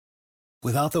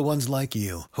Without the ones like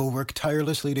you, who work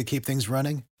tirelessly to keep things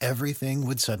running, everything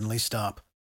would suddenly stop.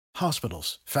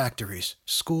 Hospitals, factories,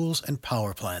 schools, and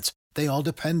power plants, they all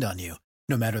depend on you.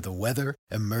 No matter the weather,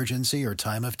 emergency, or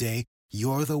time of day,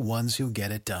 you're the ones who get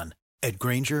it done. At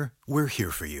Grainger, we're here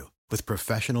for you with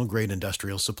professional-grade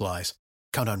industrial supplies.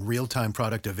 Count on real-time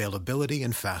product availability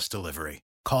and fast delivery.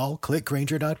 Call,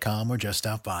 clickgrainger.com, or just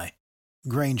stop by.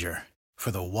 Grainger, for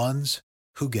the ones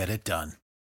who get it done.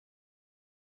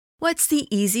 What's the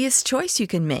easiest choice you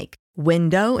can make?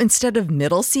 Window instead of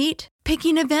middle seat?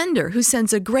 Picking a vendor who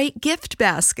sends a great gift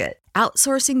basket?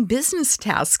 Outsourcing business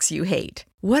tasks you hate?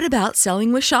 What about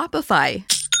selling with Shopify?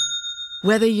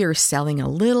 Whether you're selling a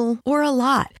little or a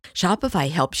lot,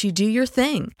 Shopify helps you do your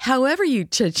thing, however you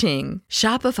cha-ching.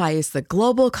 Shopify is the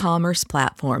global commerce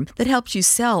platform that helps you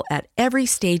sell at every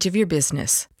stage of your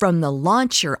business. From the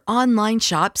launch your online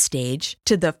shop stage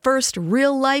to the first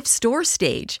real-life store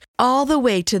stage, all the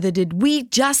way to the did we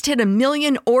just hit a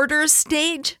million orders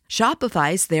stage.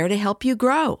 Shopify's there to help you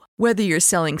grow. Whether you're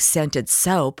selling scented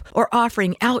soap or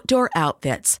offering outdoor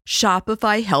outfits,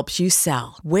 Shopify helps you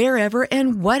sell. Wherever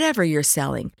and whatever you're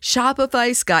selling,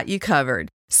 Shopify's got you covered.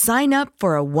 Sign up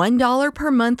for a $1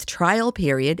 per month trial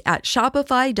period at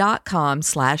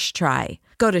shopify.com/try.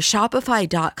 Go to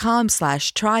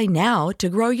shopify.com/try now to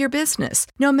grow your business,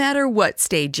 no matter what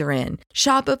stage you're in.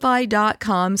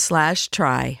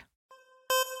 Shopify.com/try.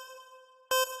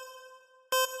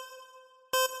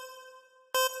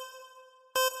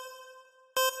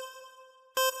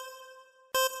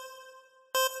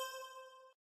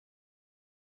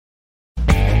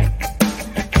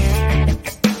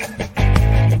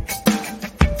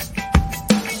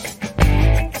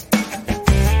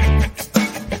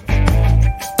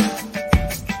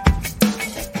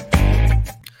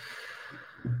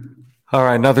 All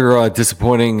right, another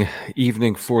disappointing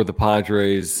evening for the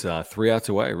Padres. 3 outs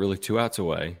away, really 2 outs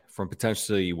away from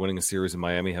potentially winning a series in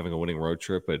Miami, having a winning road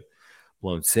trip, but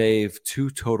blown save, 2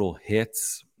 total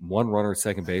hits, 1 runner at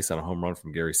second base on a home run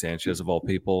from Gary Sanchez, of all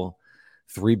people,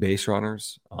 3 base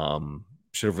runners.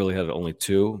 Should have really had only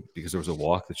 2 because there was a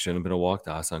walk that shouldn't have been a walk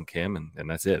to Ha-Seong Kim, and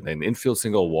that's it. An infield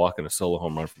single, walk, and a solo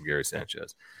home run from Gary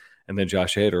Sanchez. And then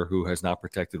Josh Hader, who has not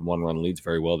protected 1-run leads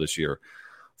very well this year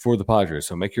for the Padres.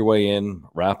 So make your way in,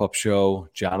 wrap-up show,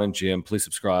 John and Jim. Please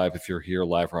subscribe if you're here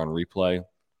live or on replay.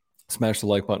 Smash the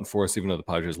like button for us, even though the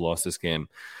Padres lost this game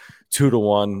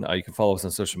 2-1. You can follow us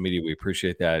on social media. We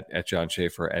appreciate that, at John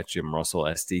Schaefer, at Jim Russell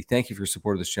SD. Thank you for your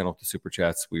support of this channel with the Super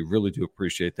Chats. We really do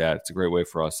appreciate that. It's a great way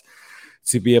for us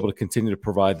to be able to continue to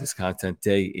provide this content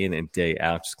day in and day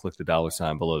out. Just click the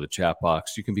 $ below the chat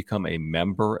box. You can become a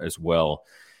member as well.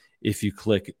 If you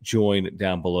click join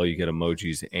down below, you get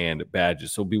emojis and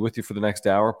badges. So we'll be with you for the next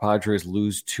hour. Padres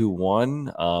lose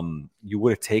 2-1. You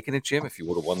would have taken it, Jim, if you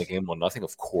would have won the game 1-0,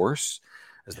 of course,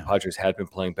 as the Padres had been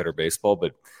playing better baseball.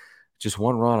 But just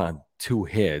 1 run on 2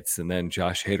 hits, and then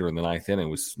Josh Hader in the 9th inning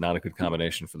was not a good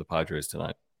combination for the Padres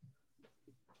tonight.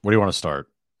 Where do you want to start?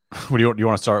 Do you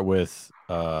want to start with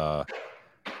the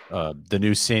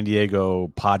new San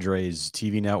Diego Padres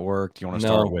TV network? Do you want to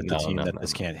start with the team that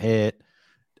this can't hit?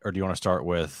 Or do you want to start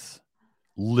with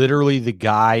literally the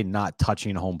guy not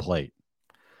touching home plate?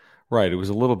 Right. It was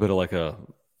a little bit of like a,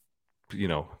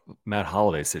 Matt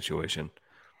Holliday situation.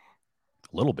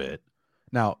 A little bit.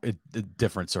 Now,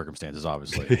 different circumstances,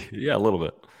 obviously. Yeah, a little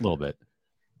bit.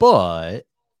 But,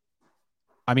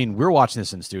 I mean, we're watching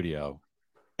this in the studio,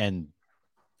 and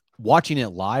watching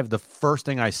it live, the first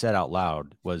thing I said out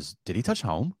loud was, did he touch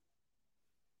home?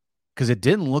 Because it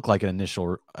didn't look like an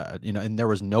initial, and there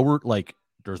was no,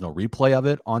 there was no replay of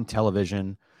it on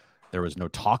television. There was no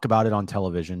talk about it on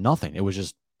television. Nothing. It was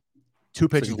just 2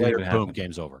 pitches later, boom,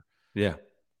 game's over. Yeah.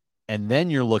 And then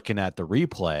you're looking at the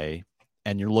replay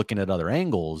and you're looking at other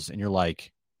angles and you're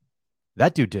like,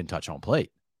 that dude didn't touch home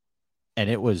plate. And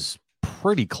it was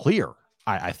pretty clear,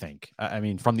 I think. I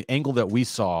mean, from the angle that we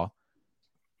saw,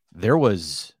 there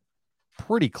was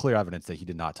pretty clear evidence that he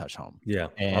did not touch home. Yeah,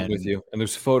 I'm with you. And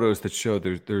there's photos that show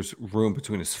there's room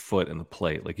between his foot and the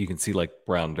plate. Like you can see like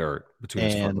brown dirt between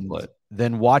his foot and the plate.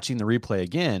 Then watching the replay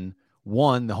again,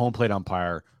 the home plate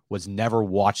umpire was never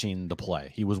watching the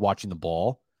play. He was watching the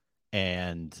ball.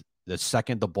 And the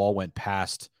second the ball went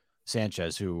past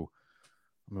Sanchez, who,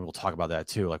 I mean, we'll talk about that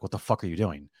too. Like, what the fuck are you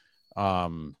doing?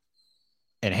 And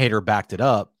Hader backed it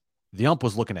up. The ump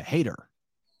was looking at Hader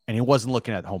and he wasn't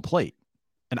looking at home plate.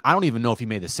 And I don't even know if he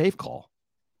made the safe call.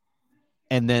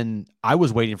 And then I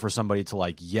was waiting for somebody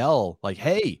to yell,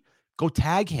 hey, go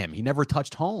tag him. He never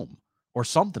touched home or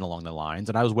something along the lines.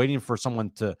 And I was waiting for someone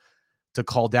to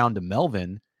call down to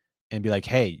Melvin and be like,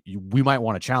 hey, we might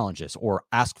want to challenge this or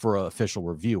ask for an official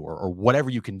review or whatever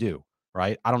you can do.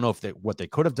 right? I don't know if what they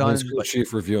could have Well, done, it's crew but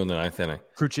chief review in the ninth inning.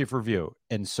 crew chief review.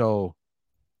 And so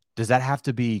does that have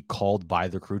to be called by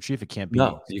the crew chief? It can't be.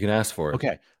 No, you can ask for it.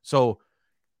 Okay. So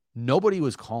nobody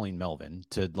was calling Melvin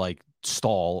to like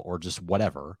stall or just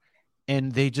whatever.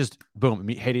 And they just, boom,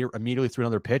 Hader immediately threw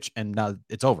another pitch and now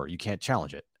it's over. You can't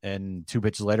challenge it. And 2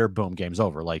 pitches later, boom, game's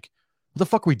over. Like, what the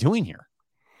fuck are we doing here?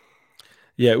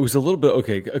 Yeah, it was a little bit,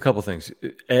 okay, a couple things.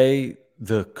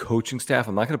 The coaching staff,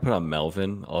 I'm not going to put on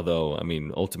Melvin, although, I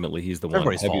mean, ultimately he's the one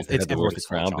Everybody's heaviest fault. It's head that wears the everybody's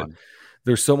fault, crown, but John.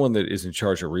 there's someone that is in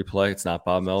charge of replay. It's not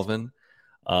Bob Melvin.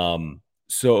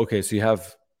 So you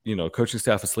have, coaching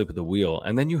staff asleep at the wheel,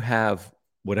 and then you have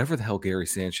whatever the hell Gary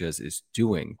Sanchez is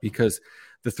doing, because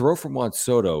the throw from Juan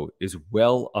Soto is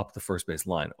well up the first base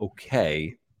line.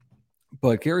 Okay,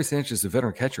 but Gary Sanchez, the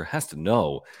veteran catcher, has to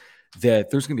know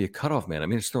that there's going to be a cutoff man. I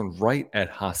mean, it's thrown right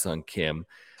at Ha-Seong Kim.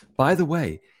 By the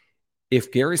way,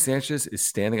 if Gary Sanchez is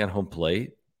standing at home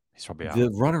plate, He's probably out. The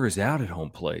runner is out at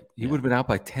home plate. He would have been out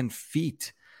by 10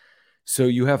 feet. So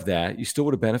you have that. You still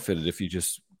would have benefited if you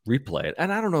just replay it.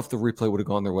 And I don't know if the replay would have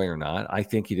gone their way or not. I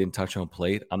think he didn't touch home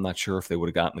plate. I'm not sure if they would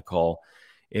have gotten the call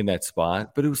in that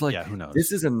spot. But it was like, who knows?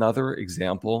 This is another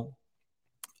example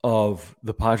of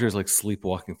the Padres like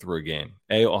sleepwalking through a game.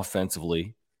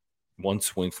 Offensively, one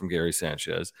swing from Gary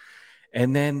Sanchez.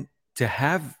 And then to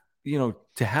have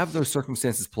those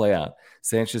circumstances play out,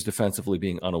 Sanchez defensively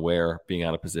being unaware, being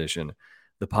out of position,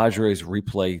 the Padres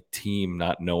replay team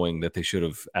not knowing that they should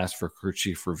have asked for crew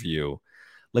chief review.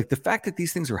 Like, the fact that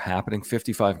these things are happening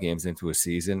 55 games into a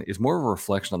season is more of a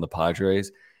reflection on the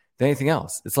Padres than anything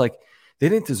else. It's like they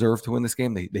didn't deserve to win this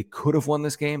game. They could have won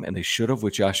this game, and they should have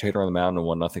with Josh Hader on the mound and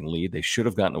 1-0 lead. They should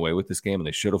have gotten away with this game, and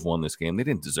they should have won this game. They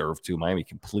didn't deserve to. Miami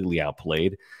completely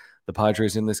outplayed the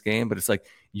Padres in this game, but it's like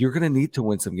you're going to need to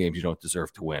win some games you don't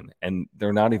deserve to win, and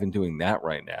they're not even doing that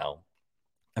right now.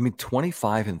 I mean,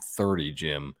 25-30,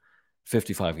 Jim,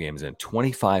 55 games in,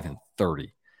 25-30.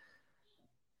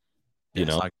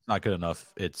 It's not good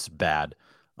enough. It's bad.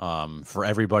 For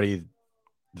everybody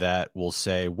that will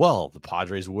say, well, the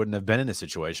Padres wouldn't have been in a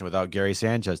situation without Gary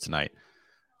Sanchez tonight.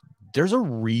 There's a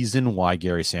reason why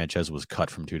Gary Sanchez was cut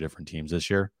from 2 different teams this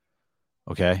year.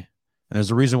 Okay. And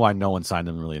there's a reason why no one signed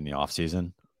him really in the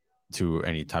offseason to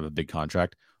any type of big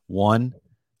contract. One,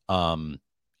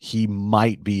 he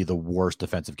might be the worst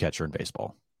defensive catcher in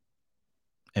baseball.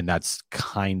 And that's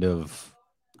being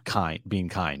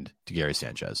kind to Gary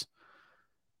Sanchez.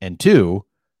 And 2,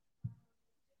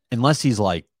 unless he's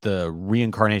like the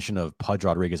reincarnation of Pudge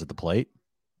Rodriguez at the plate,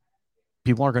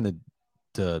 people aren't going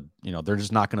to they're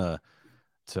just not going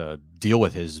to deal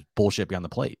with his bullshit beyond the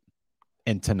plate.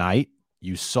 And tonight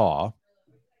you saw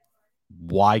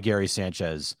why Gary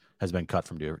Sanchez has been cut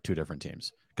from 2 different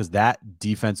teams, because that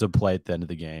defensive play at the end of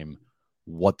the game,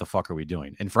 what the fuck are we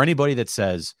doing? And for anybody that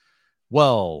says,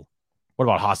 well, what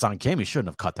about Ha-Seong Kim? He shouldn't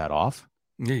have cut that off.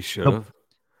 Yeah, he should have.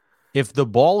 If the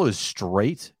ball is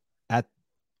straight at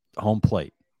home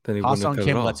plate, then Ha-Seong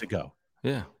Kim lets it go.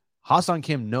 Yeah. Ha-Seong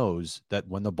Kim knows that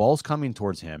when the ball's coming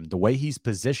towards him, the way he's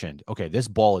positioned, okay, this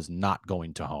ball is not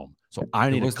going to home. So I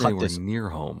need to cut this near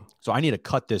home. So I need to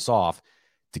cut this off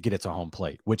to get it to home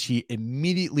plate, which he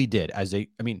immediately did.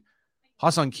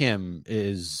 Ha-Seong Kim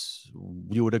is,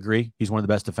 you would agree, he's one of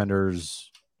the best defenders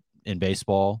in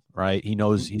baseball, right? He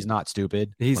knows he's not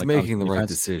stupid. He's making the right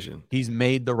decision. He's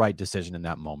made the right decision in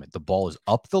that moment. The ball is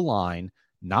up the line,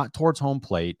 not towards home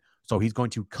plate. So he's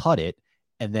going to cut it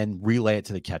and then relay it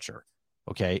to the catcher.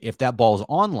 Okay. If that ball is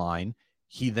on line,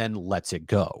 he then lets it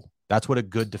go. That's what a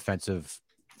good defensive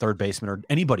third baseman or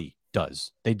anybody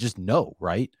does. They just know,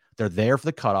 right? They're there for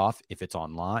the cutoff. If it's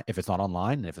online, if it's not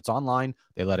online, and if it's online,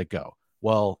 they let it go.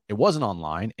 Well, it wasn't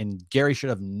online, and Gary should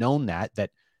have known that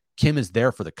Kim is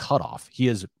there for the cutoff. He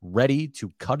is ready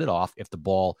to cut it off if the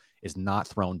ball is not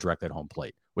thrown directly at home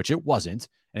plate, which it wasn't.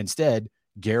 And instead,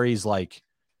 Gary's like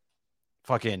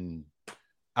fucking,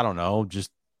 I don't know,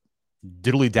 just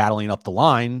diddly-daddling up the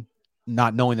line,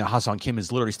 not knowing that Ha-Seong Kim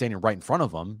is literally standing right in front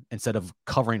of him instead of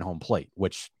covering home plate,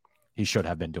 which he should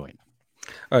have been doing.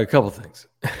 All right, a couple things.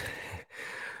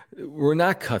 We're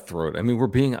not cutthroat. I mean, we're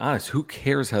being honest. Who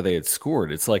cares how they had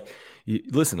scored? It's like,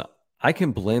 listen, I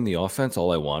can blame the offense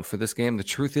all I want for this game. The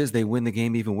truth is they win the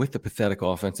game even with the pathetic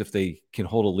offense if they can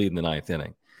hold a lead in the 9th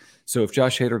inning. So if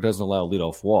Josh Hader doesn't allow a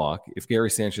leadoff walk, if Gary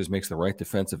Sanchez makes the right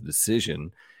defensive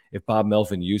decision, if Bob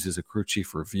Melvin uses a crew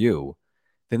chief review,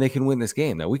 then they can win this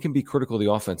game. Now, we can be critical of the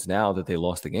offense now that they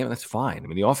lost the game, and that's fine. I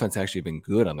mean, the offense actually been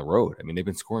good on the road. I mean, they've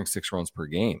been scoring 6 runs per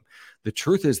game. The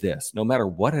truth is this, no matter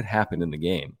what had happened in the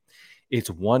game, it's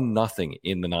 1-0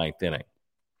 in the 9th inning.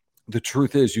 The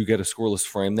truth is you get a scoreless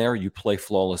frame there, you play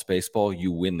flawless baseball,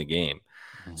 you win the game.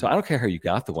 So I don't care how you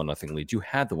got the 1-0 lead. You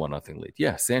had the 1-0 lead.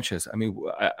 Yeah, Sanchez. I mean,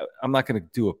 I'm not going to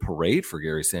do a parade for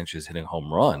Gary Sanchez hitting a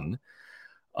home run.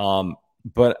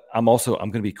 But I'm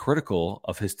going to be critical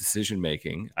of his decision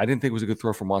making. I didn't think it was a good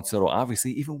throw from Juan Soto.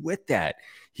 Obviously, even with that,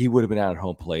 he would have been out at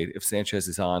home plate if Sanchez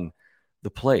is on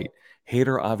the plate.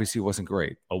 Hader obviously wasn't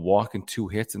great. A walk and 2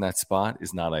 hits in that spot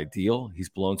is not ideal. He's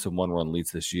blown some 1-run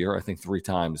leads this year, I think 3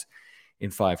 times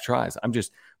in 5 tries.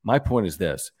 My point is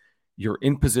this. You're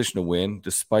in position to win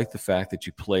despite the fact that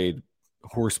you played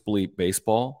horse bleep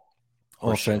baseball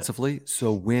offensively. Shit.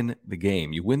 So win the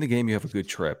game. You win the game, you have a good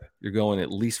trip. You're going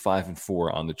at least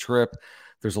 5-4 on the trip.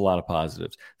 There's a lot of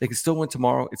positives. They can still win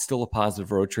tomorrow. It's still a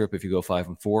positive road trip. If you go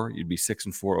 5-4, you'd be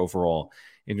 6-4 overall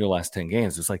in your last 10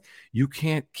 games. It's like you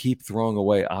can't keep throwing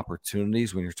away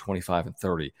opportunities when you're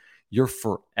 25-30. You're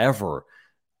forever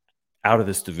out of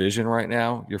this division right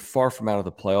now. You're far from out of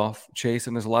the playoff chase,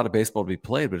 and there's a lot of baseball to be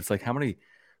played, but it's like how many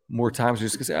more times you're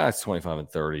just going to say, it's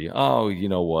 25-30. Oh, you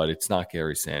know what? It's not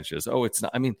Gary Sanchez. Oh, it's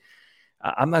not. I mean,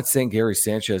 I'm not saying Gary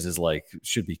Sanchez is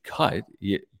should be cut,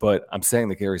 but I'm saying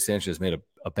that Gary Sanchez made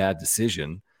a bad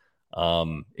decision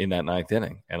in that 9th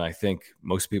inning. And I think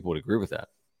most people would agree with that.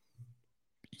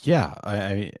 Yeah.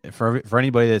 I for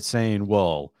anybody that's saying,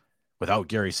 well, without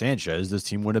Gary Sanchez, this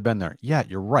team would have been there. Yeah,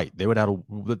 you're right. They would have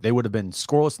been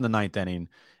scoreless in the 9th inning,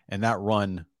 and that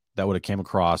run that would have came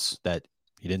across that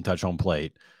he didn't touch home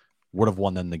plate would have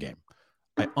won them the game.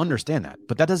 I understand that,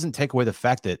 but that doesn't take away the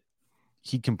fact that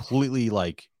he completely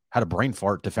had a brain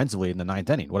fart defensively in the 9th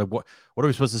inning. What are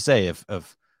we supposed to say?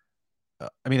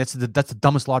 I mean, that's the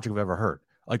dumbest logic I've ever heard.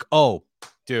 Oh,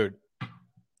 dude,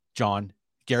 John,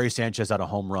 Gary Sanchez had a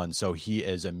home run, so he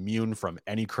is immune from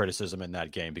any criticism in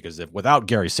that game because without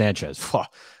Gary Sanchez,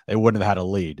 they wouldn't have had a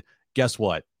lead. Guess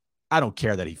what? I don't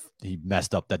care that he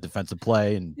messed up that defensive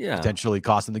play and potentially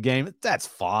cost him the game. That's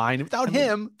fine. Without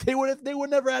him, they would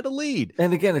never had a lead.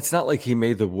 And again, it's not like he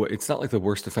made it's not like the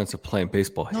worst defensive play in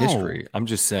baseball history. I'm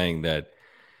just saying that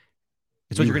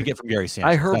it's what you're going to get from Gary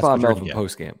Sanchez. I heard Bob Melvin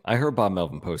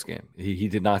post game. He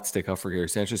did not stick up for Gary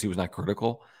Sanchez. He was not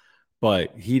critical,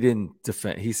 but he didn't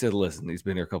defend. He said, "Listen, he's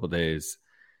been here a couple of days.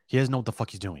 He doesn't know what the fuck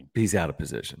he's doing. He's out of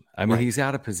position. I mean, He's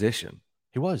out of position.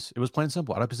 He was. It was plain and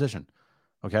simple, out of position."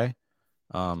 Okay.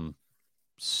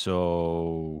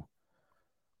 So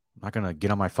I'm not going to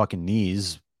get on my fucking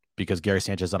knees because Gary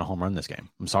Sanchez had a home run this game.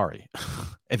 I'm sorry.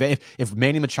 if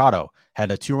Manny Machado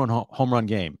had a 2-run home run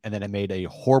game and then it made a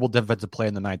horrible defensive play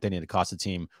in the 9th inning to cost the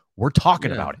team, we're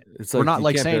talking about it. It's we're not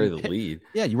saying the lead.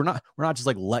 Yeah. We're not just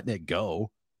letting it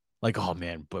go. Oh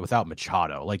man, but without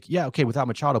Machado, without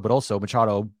Machado, but also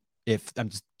Machado, if I'm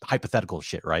just hypothetical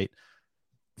shit, right?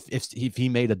 If he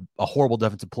made a horrible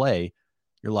defensive play,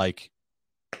 you're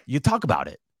you talk about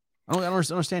it. I don't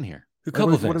understand here. A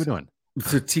couple of things. What are we doing?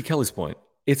 To T. Kelly's point,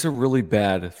 it's a really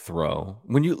bad throw.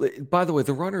 By the way,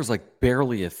 the runner is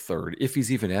barely at third, if he's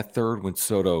even at third when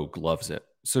Soto gloves it.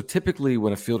 So typically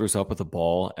when a fielder's up with the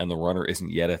ball and the runner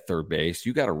isn't yet at third base,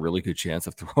 you got a really good chance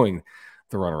of throwing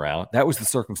the runner out. That was the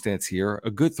circumstance here. A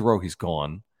good throw, he's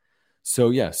gone. So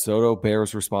yeah, Soto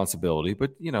bears responsibility,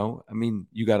 but you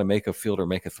got to make a fielder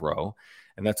make a throw.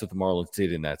 And that's what the Marlins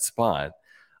did in that spot.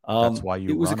 That's why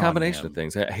it was a combination of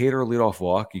things. A Hader leadoff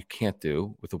walk you can't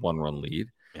do with a 1-run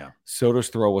lead. Yeah. Soto's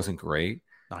throw wasn't great.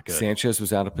 Not good. Sanchez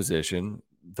was out of position.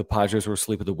 The Padres were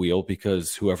asleep at the wheel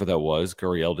because whoever that was,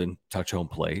 Gurriel didn't touch home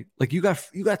plate. You got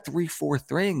 3-4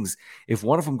 things. If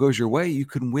one of them goes your way, you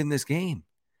can win this game.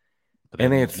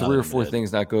 And they had 3 or 4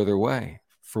 things not go their way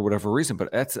for whatever reason.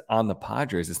 But that's on the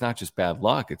Padres. It's not just bad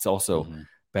luck. It's also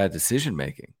bad decision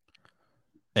making.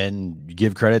 And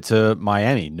give credit to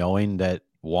Miami, knowing that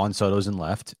Juan Soto's in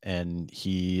left, and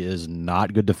he is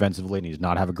not good defensively, and he's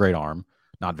not have a great arm,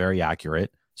 not very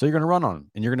accurate. So you're going to run on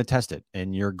him, and you're going to test it,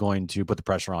 and you're going to put the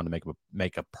pressure on to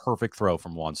make a perfect throw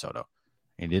from Juan Soto.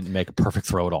 And he didn't make a perfect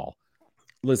throw at all.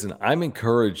 Listen, I'm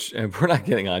encouraged, and we're not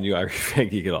getting on you, Irish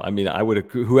Frankie, at all. I mean, I would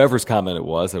have, whoever's comment it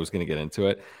was, I was going to get into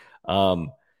it.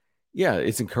 Yeah,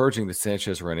 it's encouraging that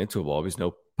Sanchez ran into a ball because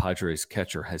no Padres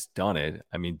catcher has done it.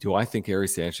 I mean, do I think Gary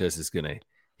Sanchez is going to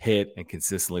hit and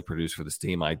consistently produce for this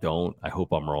team? I don't. I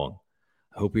hope I'm wrong.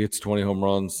 I hope he hits 20 home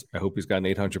runs. I hope he's got an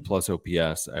 800-plus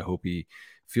OPS. I hope he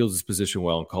fields his position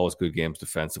well and calls good games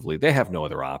defensively. They have no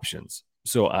other options.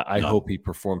 So I hope he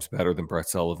performs better than Brett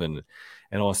Sullivan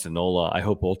and Austin Nola. I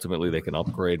hope ultimately they can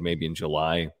upgrade maybe in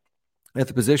July at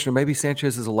the position. Or maybe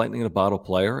Sanchez is a lightning in a bottle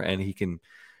player and he can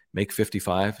make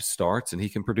 55 starts and he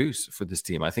can produce for this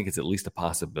team. I think it's at least a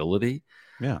possibility.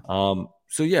 Yeah.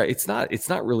 So yeah, it's not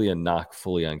really a knock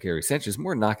fully on Gary Sanchez. It's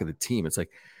more a knock of the team. It's like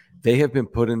they have been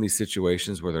put in these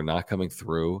situations where they're not coming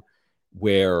through,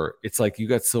 where it's like you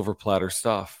got silver platter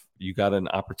stuff. you got an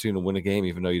opportunity to win a game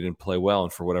even though you didn't play well,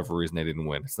 and for whatever reason they didn't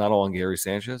win. It's not all on Gary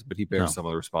Sanchez, but he bears some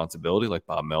of the responsibility, like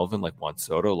Bob Melvin, like Juan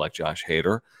Soto, like Josh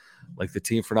Hader, like the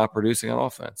team for not producing on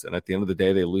offense. And at the end of the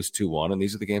day, they lose 2-1, and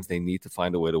these are the games they need to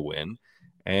find a way to win,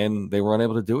 and they were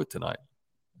unable to do it tonight.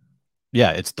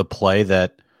 Yeah, it's the play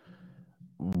that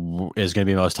is going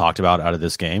to be most talked about out of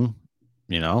this game.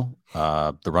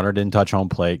 The runner didn't touch home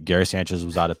plate. Gary Sanchez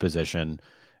was out of position,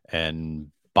 and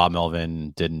Bob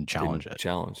Melvin didn't challenge it.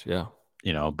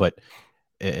 But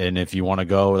if you want to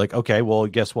go like, okay, well,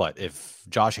 guess what? If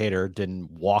Josh Hader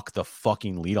didn't walk the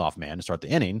fucking leadoff man to start the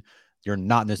inning, you're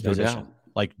not in this position. Doubt.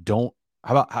 Like,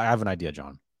 I have an idea,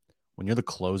 John. When you're the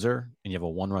closer and you have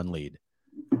a 1-run lead,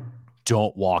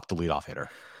 don't walk the leadoff hitter.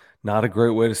 Not a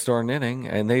great way to start an inning,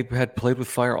 and they had played with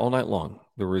fire all night long.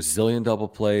 The resilient double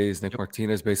plays. Nick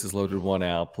Martinez bases loaded, 1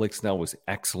 out. Blake Snell was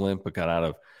excellent, but got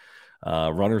out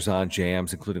of runners on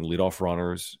jams, including leadoff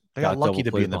runners. They got lucky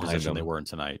to be in the position they were in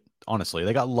tonight. Honestly,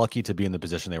 they got lucky to be in the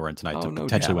position they were in tonight to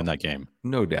potentially win that game.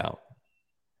 No doubt.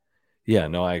 Yeah,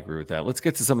 no, I agree with that. Let's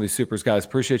get to some of these supers, guys.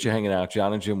 Appreciate you hanging out.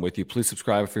 John and Jim with you. Please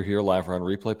subscribe if you're here live or on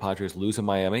replay. Padres lose in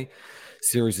Miami.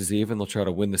 Series is even. They'll try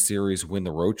to win the series, win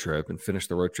the road trip, and finish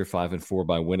the road trip 5-4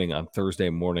 by winning on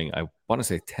Thursday morning. I want to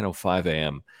say 10:05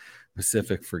 a.m.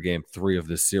 Pacific for Game 3 of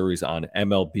this series on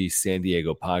MLB San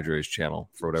Diego Padres channel,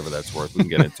 for whatever that's worth. We can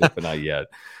get into it, but not yet.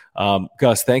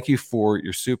 Gus, thank you for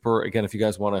your super. Again, if you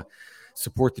guys want to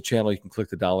support the channel, you can click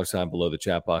the $ below the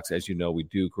chat box. As you know, we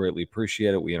do greatly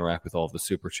appreciate it. We interact with all of the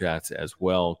super chats as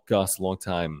well. Gus,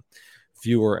 longtime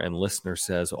viewer and listener,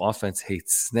 says, offense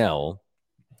hates Snell.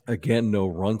 Again, no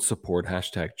run support,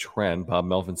 #trend. Bob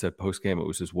Melvin said post-game it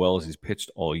was as well as he's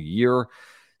pitched all year.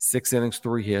 6 innings,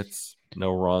 3 hits,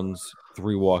 no runs,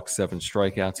 3 walks, 7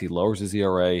 strikeouts. He lowers his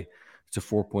ERA to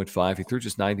 4.5. He threw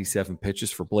just 97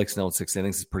 pitches. For Blake Snell in 6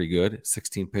 innings is pretty good.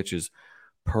 16 pitches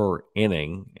per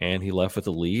inning, and he left with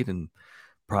a lead and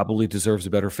probably deserves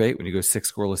a better fate when you go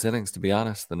 6 scoreless innings, to be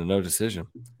honest, than a no decision.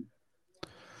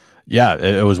 Yeah,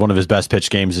 it was one of his best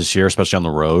pitch games this year, especially on the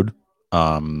road.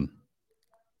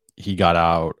 He got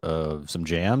out of some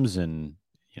jams, and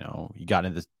he got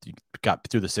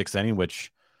through the 6th inning,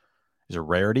 which is a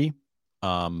rarity.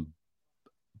 But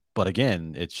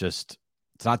again, it's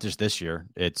not just this year;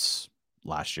 it's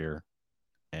last year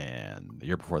and the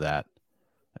year before that.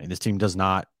 I mean, this team does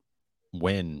not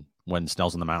win when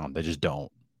Snell's on the mound. They just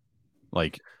don't.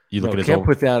 Like, you look at his. Can't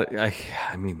put that.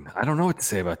 I mean, I don't know what to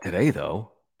say about today,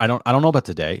 though. I don't know about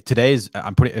today.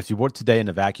 If you put today in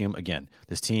a vacuum, again,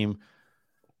 this team,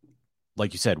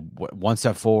 like you said, 1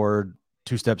 step forward,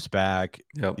 2 steps back.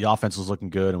 Yep. The offense was looking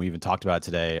good, and we even talked about it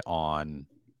today on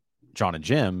John and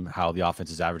Jim, how the offense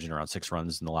is averaging around 6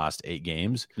 runs in the last 8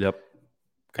 games. Yep.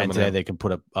 And today they can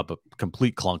put up a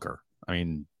complete clunker. I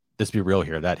mean, let's be real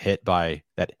here. That hit by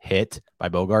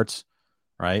Bogarts,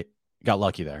 right? Got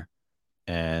lucky there,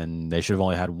 and they should have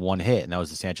only had 1 hit, and that was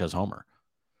the Sanchez homer.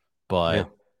 But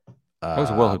that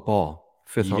was a well hit ball.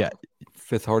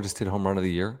 Fifth hardest hit home run of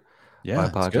the year.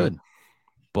 Yeah, it's good.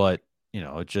 But you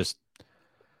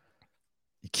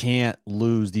can't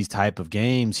lose these type of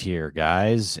games here,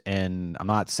 guys. And I'm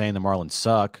not saying the Marlins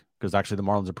suck, because actually the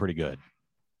Marlins are pretty good.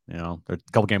 They're a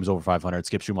couple games over 500.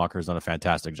 Skip Schumacher has done a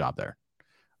fantastic job there.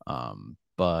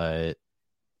 But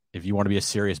if you want to be a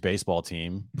serious baseball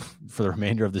team for the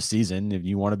remainder of the season, if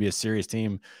you want to be a serious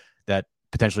team that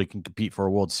potentially can compete for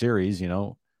a World Series,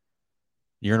 you're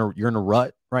in a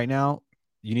rut right now.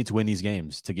 You need to win these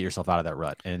games to get yourself out of that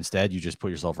rut. And instead, you just put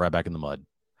yourself right back in the mud.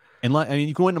 And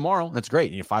you can win tomorrow. That's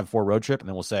great. You 5-4 road trip, and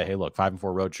then we'll say, hey, look,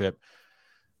 5-4 road trip.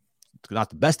 It's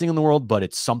not the best thing in the world, but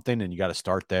it's something, and you got to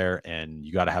start there, and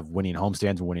you got to have winning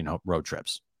homestands and winning road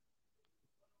trips.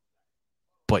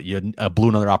 But you blew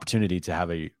another opportunity to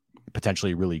have a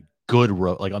potentially really good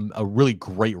road, like a really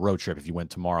great road trip if you went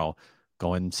tomorrow,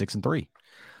 going 6-3.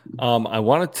 I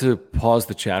wanted to pause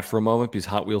the chat for a moment because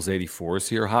Hot Wheels 84 is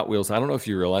here. Hot Wheels, I don't know if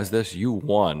you realize this. You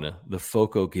won the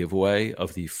FOCO giveaway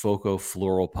of the FOCO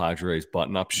Floral Padres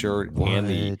button-up shirt and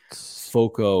the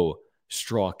FOCO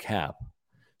straw cap.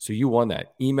 So you won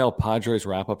that. Email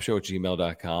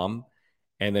padreswrapupshow@gmail.com,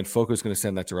 and then FOCO is going to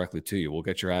send that directly to you. We'll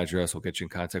get your address. We'll get you in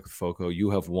contact with FOCO. You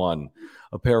have won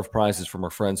a pair of prizes from our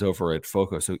friends over at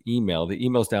FOCO. So email. The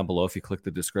email's down below if you click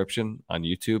the description on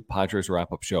YouTube,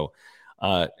 padreswrapupshow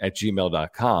at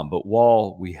gmail.com. But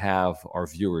while we have our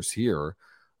viewers here,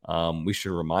 we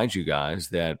should remind you guys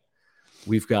that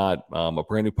we've got a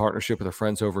brand new partnership with our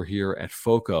friends over here at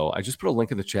FOCO. I just put a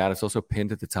link in the chat. It's also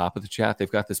pinned at the top of the chat.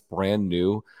 They've got this brand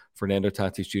new Fernando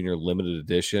Tatis Jr. limited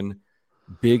edition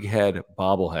big head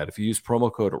bobblehead. If you use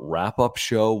promo code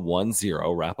WrapUpShow10,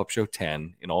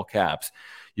 WrapUpShow10 in all caps,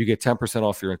 you get 10%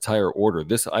 off your entire order.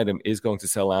 This item is going to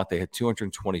sell out. They had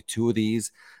 222 of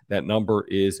these. That number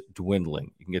is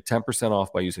dwindling. You can get 10%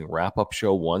 off by using Wrap Up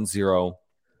Show 10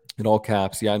 in all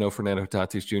caps. Yeah, I know Fernando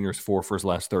Tatis Jr. is 4 for his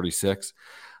last 36.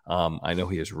 I know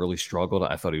he has really struggled.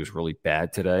 I thought he was really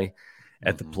bad today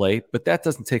at the plate, but that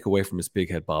doesn't take away from his big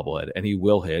head bobblehead, and he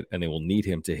will hit, and they will need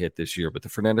him to hit this year. But the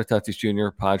Fernando Tatis Jr.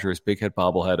 Padres big head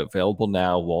bobblehead available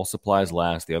now while supplies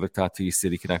last. The other Tatis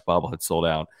City Connect bobblehead sold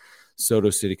out. Soto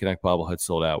City Connect bobblehead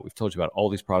sold out. We've told you about all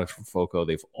these products from FOCO.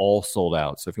 They've all sold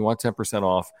out. So if you want 10%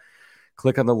 off,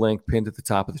 click on the link pinned at the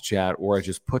top of the chat, or I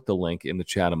just put the link in the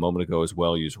chat a moment ago as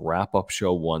well. Use Wrap Up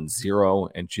Show 10.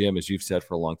 And Jim, as you've said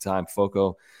for a long time,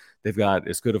 FOCO, they've got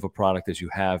as good of a product as you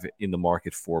have in the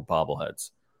market for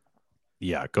bobbleheads.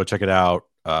 Yeah, go check it out.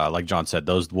 Like John said,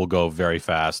 those will go very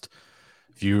fast.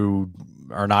 If you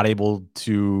are not able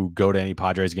to go to any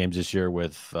Padres games this year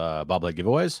with bobblehead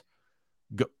giveaways,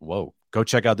 go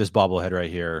check out this bobblehead right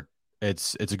here.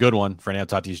 It's a good one,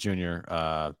 Fernando Tatis Jr.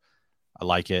 I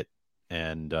like it,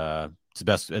 and it's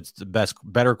the best,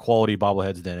 better quality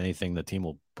bobbleheads than anything the team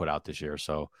will put out this year.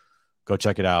 So go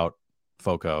check it out,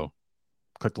 FOCO.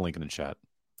 Click the link in the chat.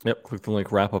 Yep, click the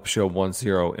link, Wrap Up Show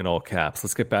 10 in all caps.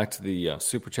 Let's get back to the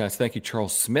super chats. Thank you,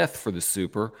 Charles Smith, for the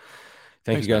super.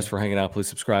 Thanks, you guys, for hanging out. Please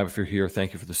subscribe if you're here.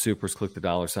 Thank you for the supers. Click the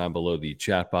 $ below the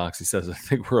chat box. He says, I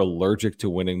think we're allergic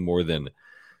to winning more than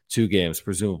 2 games,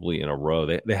 presumably in a row.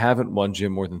 They haven't won,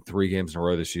 Jim, more than 3 games in a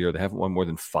row this year. They haven't won more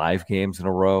than 5 games in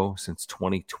a row since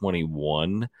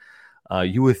 2021.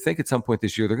 You would think at some point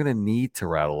this year they're going to need to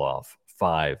rattle off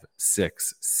 5,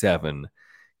 6, 7,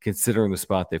 considering the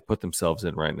spot they've put themselves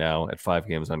in right now at 5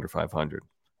 games under 500.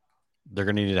 They're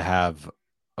going to need to have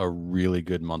a really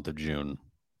good month of June,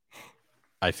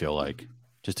 I feel like,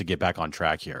 just to get back on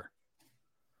track here.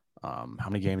 How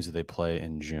many games did they play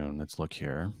in June? Let's look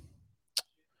here.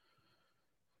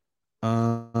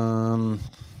 All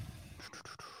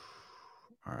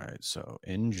right, so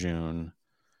in June,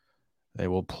 they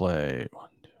will play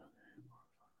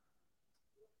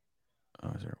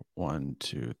 1,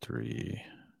 2, 3.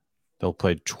 They'll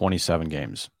play 27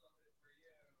 games.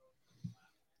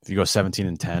 If you go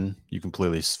 17-10, you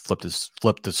completely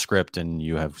flip the script, and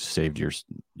you have saved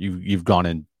you've gone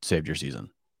and saved your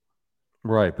season.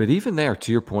 Right, but even there,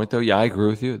 to your point, though, yeah, I agree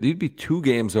with you. They'd be 2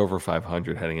 games over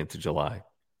 500 heading into July.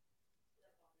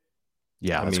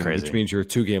 Yeah, that's crazy. Which means you're a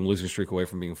 2-game losing streak away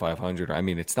from being 500. I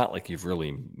mean, it's not like you've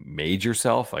really made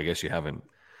yourself. I guess you haven't.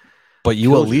 But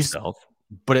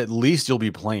at least you'll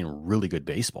be playing really good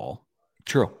baseball.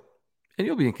 True. And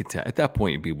you'll be in content. At that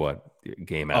point, you'd be what?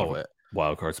 Game out of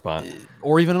wild card spot.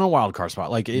 Or even in a wild card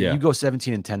spot. Like, you go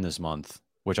 17-10 this month,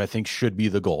 which I think should be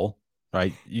the goal,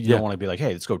 right? You don't want to be like,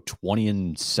 hey, let's go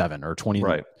 20-7 or 20,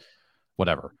 right?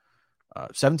 Whatever.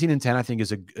 17-10, I think,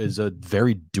 is a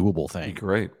very doable thing.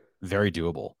 Great. Very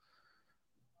doable.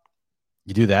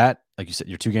 You do that, like you said,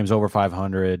 you're 2 games over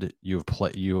 500. You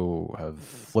have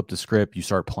flipped the script. You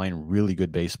start playing really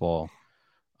good baseball.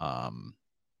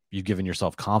 You've given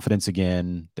yourself confidence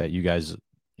again that you guys,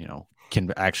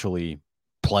 can actually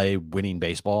play winning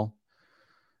baseball.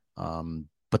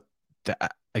 But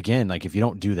again, like, if you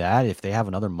don't do that, if they have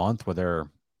another month where they're,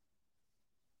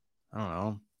 I don't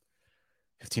know,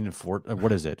 15-4,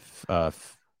 what is it?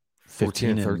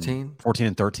 14-13?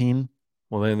 14-13.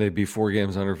 Well, then they'd be 4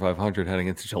 games under 500 heading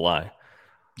into July.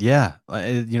 Yeah.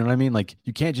 You know what I mean? Like,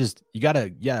 you can't you got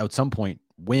to, at some point,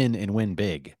 win and win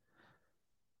big.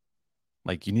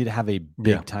 Like, you need to have a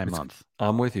big time month.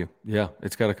 I'm with you. Yeah,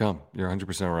 it's got to come. You're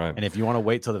 100% right. And if you want to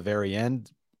wait till the very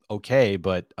end, okay.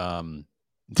 But,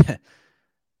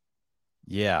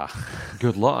 yeah.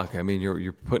 Good luck. I mean,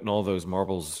 you're putting all those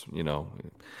marbles,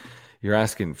 you're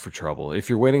asking for trouble. If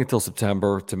you're waiting until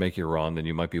September to make your run, then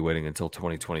you might be waiting until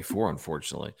 2024,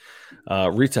 unfortunately.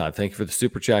 Retod, thank you for the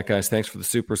super chat, guys. Thanks for the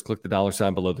supers. Click the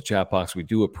 $ below the chat box. We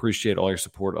do appreciate all your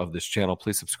support of this channel.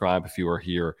 Please subscribe if you are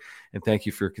here. And thank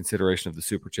you for your consideration of the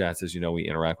super chats. As you know, we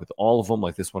interact with all of them,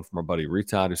 like this one from our buddy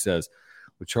Retod, who says,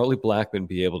 would Charlie Blackmon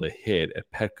be able to hit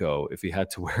at Petco if he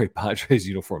had to wear a Padres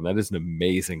uniform? That is an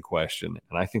amazing question.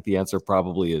 And I think the answer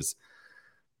probably is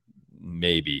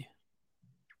maybe.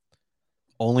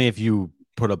 Only if you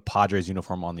put a Padres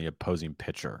uniform on the opposing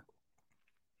pitcher.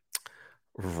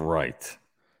 Right.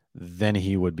 Then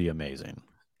he would be amazing.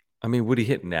 I mean, would he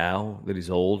hit now that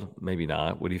he's old? Maybe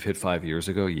not. Would he have hit 5 years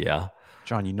ago? Yeah.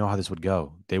 John, you know how this would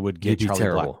go. They would get Charlie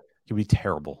terrible. Black. He'd be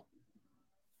terrible.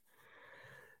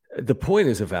 The point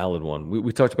is a valid one.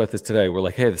 We talked about this today. We're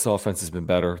like, hey, this offense has been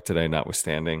better today,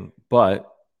 notwithstanding. But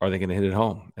are they going to hit it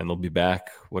home? And they'll be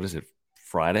back, what is it,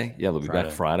 Friday? Yeah, they'll be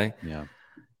back Friday. Yeah.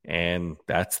 And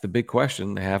that's the big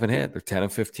question they haven't hit. They're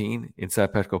 10-15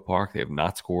 inside Petco Park. They have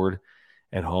not scored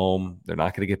at home. They're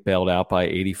not going to get bailed out by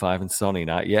 85 and sunny,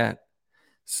 not yet.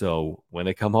 So when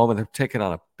they come home and they're taking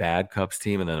on a bad Cubs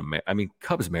team, and then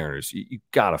Cubs Mariners, you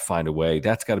got to find a way.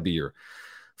 That's got to be your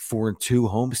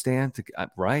 4-2 homestand,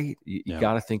 right? You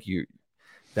got to think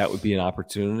that would be an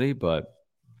opportunity, but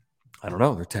I don't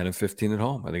know. They're 10-15 at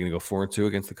home. Are they going to go 4-2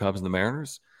 against the Cubs and the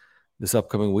Mariners this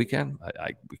upcoming weekend?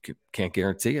 We can't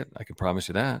guarantee it. I can promise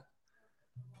you that.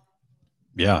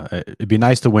 Yeah, it'd be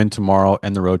nice to win tomorrow,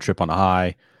 end the road trip on a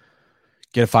high,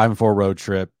 get a 5-4 road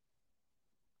trip.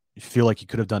 You feel like you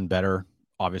could have done better,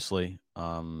 obviously.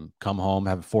 Come home,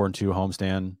 have a 4-2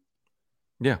 homestand.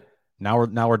 Yeah. Now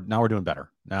we're doing better.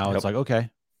 Now It's like,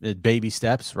 okay, baby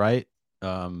steps, right?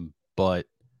 But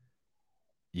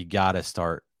you got to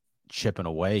start chipping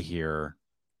away here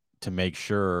to make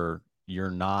sure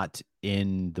you're not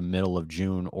in the middle of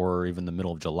June or even the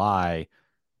middle of July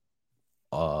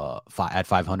at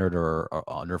 500 or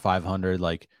under 500.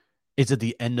 Like, is it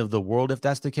the end of the world if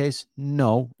that's the case?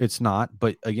 No, it's not.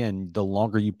 But again, the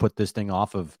longer you put this thing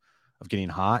off of getting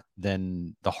hot,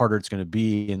 then the harder it's going to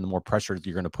be and the more pressure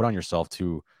you're going to put on yourself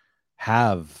to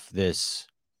have this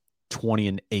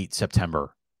 20-8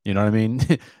 September. You know what I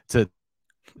mean?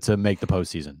 to make the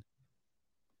postseason.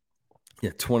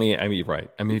 Yeah, 20. I mean, you're right.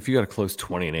 I mean, if you got to close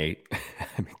 20-8,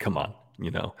 I mean, come on.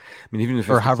 Even if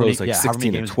or it's close like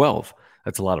 16-12,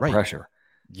 that's a lot of pressure.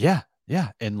 Yeah.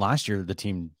 And last year, the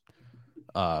team,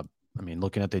 looking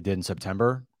at what they did in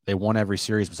September, they won every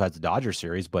series besides the Dodgers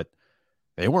series, but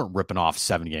they weren't ripping off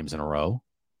 7 games in a row.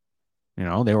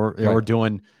 They were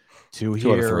doing 2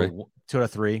 here, 2 out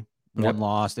of 3, 1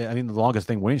 loss. I mean, the longest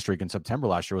winning streak in September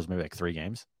last year was maybe like 3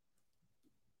 games.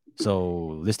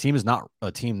 So this team is not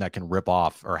a team that can rip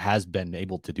off or has been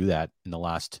able to do that in the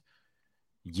last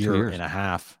year and a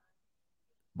half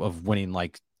of winning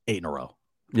like 8 in a row.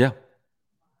 Yeah.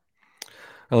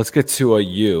 Now let's get to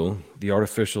you, the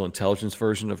artificial intelligence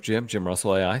version of Jim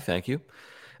Russell AI. Thank you.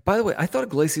 By the way, I thought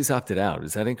Iglesias opted out.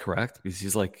 Is that incorrect? Because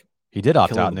he's like he did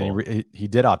opt out, and then he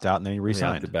did opt out, and then he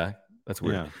re-signed. He opted back. That's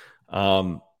weird.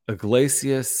 Yeah.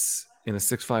 Iglesias in a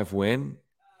 6-5 win.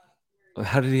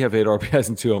 How did he have 8 RBIs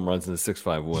and 2 home runs in a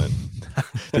 6-5 win?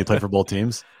 Did he play for both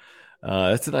teams?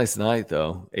 That's a nice night,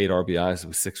 though. 8 RBIs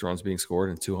with 6 runs being scored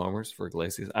and 2 homers for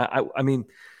Iglesias. I mean,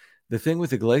 the thing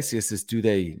with Iglesias is, do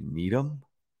they need him?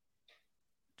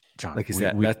 John,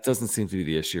 that doesn't seem to be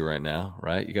the issue right now,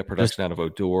 right? You got production out of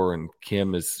Odor, and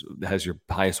Kim has your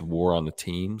highest WAR on the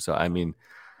team. So, I mean,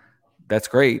 that's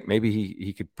great. Maybe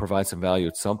he could provide some value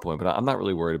at some point, but I'm not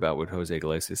really worried about what Jose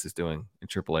Iglesias is doing in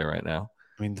AAA right now.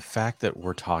 I mean, the fact that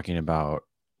we're talking about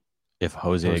if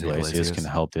Jose Iglesias can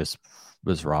help this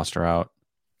roster out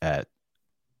at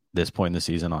this point in the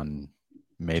season on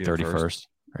May 31st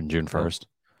or June 1st.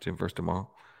 June 1st tomorrow.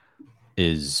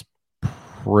 Is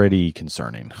pretty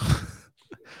concerning.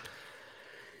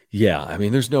 Yeah, I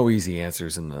mean, there's no easy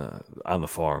answers on the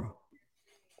farm.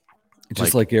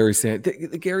 Just like Gary Sanchez.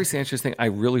 The Gary Sanchez thing, I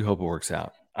really hope it works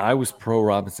out. I was pro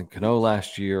Robinson Cano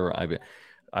last year.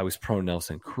 I was pro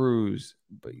Nelson Cruz,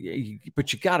 but you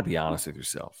got to be honest with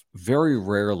yourself. Very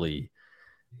rarely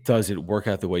does it work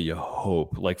out the way you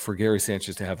hope. Like for Gary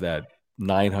Sanchez to have that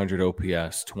 900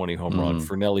 OPS, 20 home run,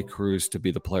 for Nelly Cruz to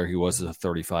be the player he was as a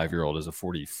 35-year-old, as a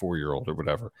 44-year-old or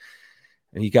whatever.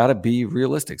 And you got to be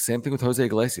realistic. Same thing with Jose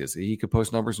Iglesias. He could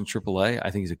post numbers in AAA.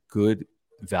 I think he's a good,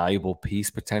 valuable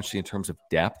piece potentially in terms of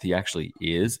depth. He actually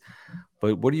is.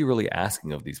 But what are you really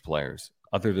asking of these players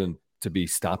other than to be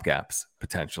stopgaps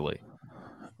potentially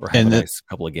or have a nice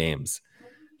couple of games?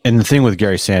 And the thing with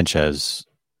Gary Sanchez,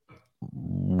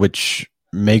 which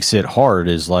makes it hard,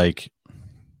 is like,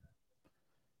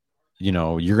 you're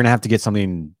going to have to get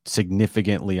something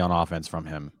significantly on offense from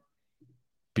him,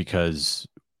 because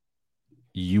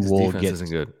you will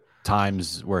get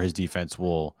times where his defense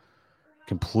will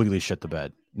completely shit the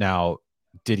bed. Now,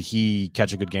 did he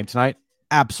catch a good game tonight?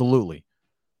 Absolutely.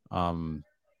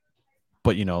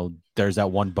 But there's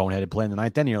that one boneheaded play in the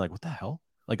ninth, then you're like, what the hell?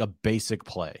 Like a basic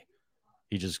play.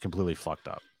 He just completely fucked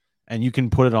up. And you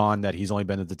can put it on that he's only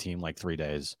been at the team like 3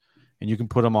 days. And you can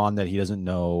put him on that he doesn't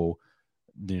know,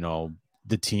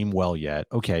 the team well yet.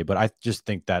 Okay, but I just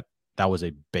think that was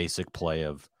a basic play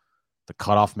of the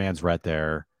cutoff man's right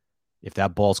there. If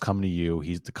that ball's coming to you,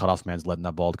 the cutoff man's letting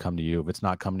that ball come to you. If it's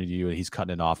not coming to you, he's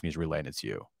cutting it off and he's relaying it to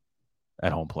you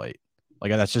at home plate.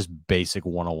 Like, that's just basic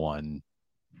 101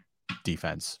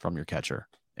 defense from your catcher,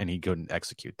 and he couldn't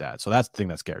execute that. So that's the thing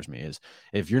that scares me, is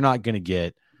if you're not going to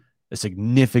get a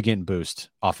significant boost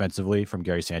offensively from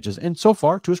Gary Sanchez, and so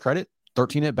far, to his credit,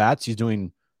 13 at-bats, he's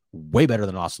doing way better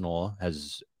than Austin Nola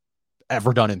has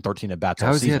ever done in 13 at-bats all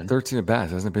How has season. he had 13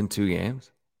 at-bats? Hasn't it been 2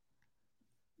 games?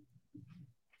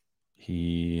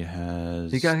 He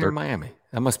got here in Miami.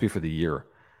 That must be for the year.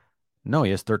 No,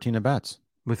 he has 13 at-bats.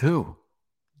 With who?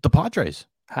 The Padres.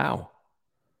 How?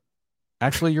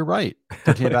 Actually, you're right.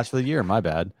 13 at-bats for the year. My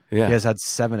bad. Yeah. He has had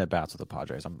 7 at-bats with the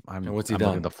Padres. And what's he I'm done?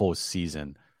 looking at the full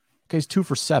season. Okay, he's 2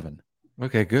 for 7.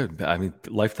 Okay, good. I mean,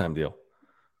 lifetime deal.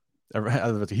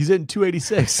 He's hitting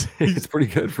 286. It's pretty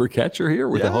good for a catcher here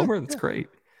with a homer. That's great.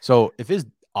 So if his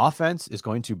offense is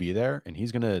going to be there and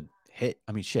he's going to hit,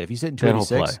 I mean, shit, if he's hitting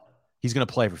 286, he's going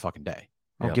to play every fucking day.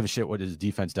 I don't give a shit what his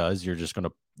defense does. You're just going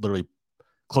to literally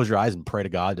close your eyes and pray to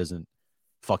God doesn't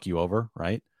fuck you over,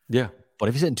 right? Yeah. But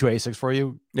if he's hitting 286 for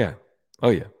you, yeah. Oh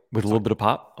yeah, with a little bit of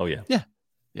pop. Oh yeah. Yeah.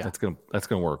 That's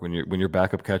gonna work when your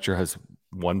backup catcher has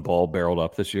one ball barreled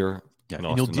up this year. Yeah,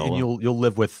 and you'll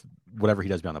live with whatever he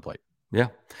does behind the plate. Yeah.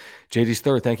 JD's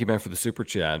third. Thank you, man, for the super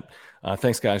chat.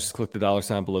 Thanks, guys. Just click the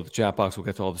 $ below the chat box. We'll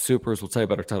get to all the supers. We'll tell you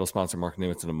about our title sponsor, Mark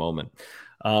Nimitz, in a moment.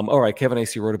 All right. Kevin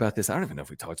AC wrote about this. I don't even know if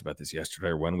we talked about this yesterday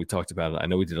or when we talked about it. I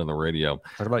know we did on the radio.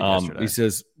 Talked about it yesterday. He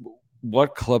says, what are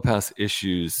the clubhouse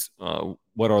issues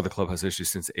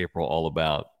since April all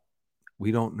about?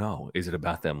 We don't know. Is it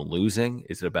about them losing?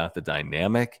 Is it about the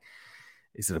dynamic?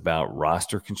 Is it about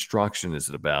roster construction? Is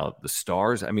it about the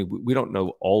stars? I mean, we don't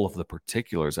know all of the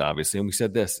particulars, obviously. And we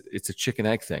said this, it's a chicken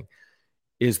egg thing.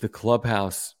 Is the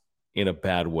clubhouse in a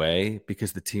bad way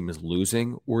because the team is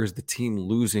losing, or is the team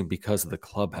losing because of the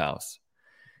clubhouse?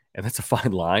 And that's a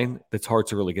fine line that's hard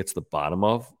to really get to the bottom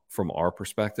of from our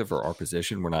perspective or our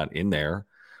position. We're not in there.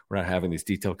 We're not having these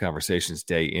detailed conversations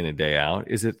day in and day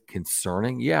out. Is it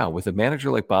concerning? Yeah. With a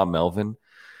manager like Bob Melvin,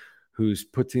 who's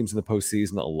put teams in the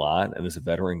postseason a lot and is a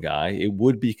veteran guy, it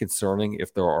would be concerning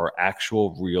if there are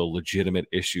actual, real, legitimate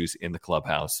issues in the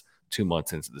clubhouse 2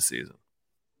 months into the season.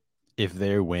 If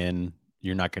they win,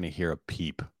 you're not going to hear a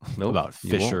peep about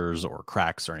fissures or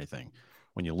cracks or anything.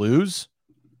 When you lose,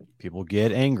 people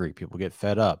get angry. People get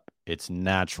fed up. It's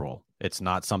natural. It's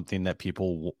not something that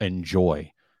people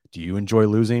enjoy. Do you enjoy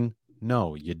losing?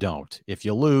 No, you don't. If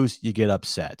you lose, you get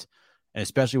upset. And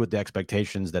especially with the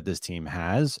expectations that this team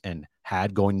has and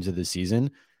had going into the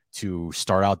season to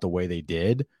start out the way they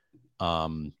did,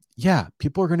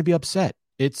 people are going to be upset.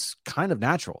 It's kind of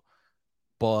natural.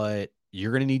 But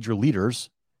you're going to need your leaders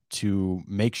to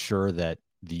make sure that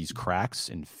these cracks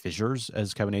and fissures,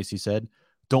 as Kevin Acee said,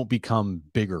 don't become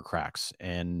bigger cracks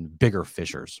and bigger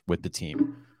fissures with the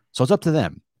team. So it's up to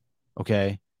them.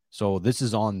 Okay. So this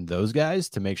is on those guys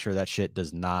to make sure that shit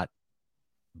does not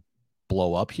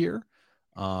blow up here.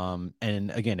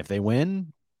 And again, if they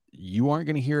win, you aren't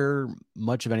going to hear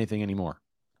much of anything anymore.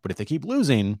 But if they keep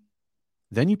losing,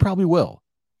 then you probably will.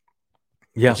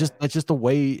 Yeah. That's just the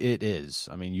way it is.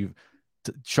 I mean,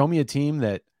 show me a team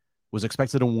that was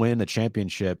expected to win a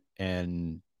championship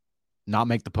and not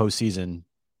make the postseason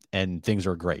and things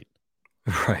are great.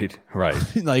 Right.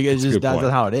 Like it's just, that's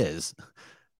how it is.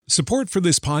 Support for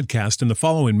this podcast and the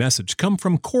following message come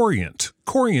from Corient.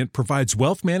 Corient provides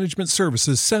wealth management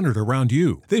services centered around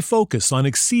you. They focus on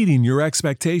exceeding your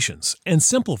expectations and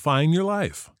simplifying your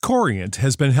life. Corient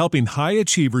has been helping high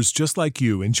achievers just like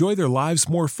you enjoy their lives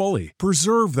more fully,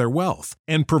 preserve their wealth,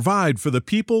 and provide for the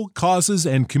people, causes,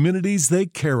 and communities they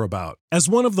care about. As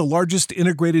one of the largest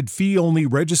integrated fee-only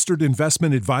registered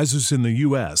investment advisors in the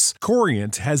U.S.,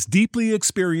 Corient has deeply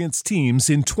experienced teams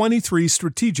in 23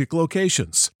 strategic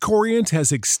locations. Corient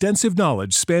has extensive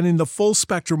knowledge spanning the full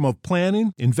spectrum of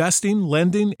planning, investing,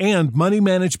 lending, and money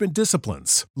management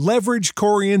disciplines. Leverage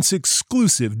Corient's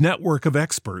exclusive network of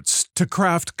experts to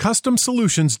craft custom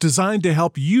solutions designed to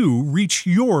help you reach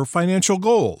your financial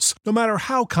goals, no matter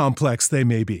how complex they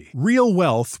may be. Real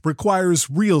wealth requires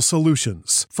real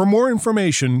solutions. For more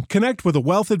information, connect with a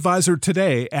wealth advisor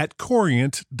today at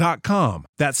Corient.com.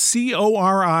 That's Corient.com.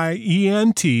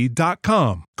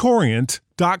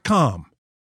 Corient.com.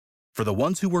 For the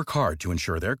ones who work hard to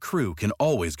ensure their crew can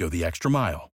always go the extra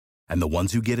mile, and the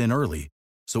ones who get in early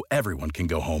so everyone can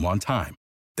go home on time,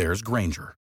 there's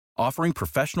Grainger, offering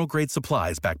professional-grade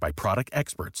supplies backed by product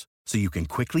experts so you can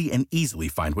quickly and easily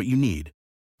find what you need.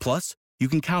 Plus, you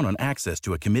can count on access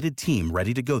to a committed team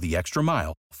ready to go the extra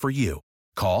mile for you.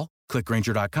 Call, click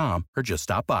Grainger.com, or just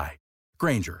stop by.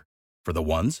 Grainger, for the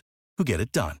ones who get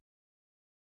it done.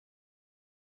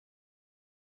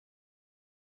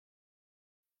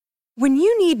 When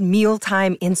you need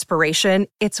mealtime inspiration,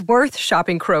 it's worth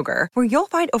shopping Kroger, where you'll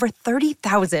find over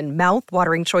 30,000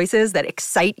 mouth-watering choices that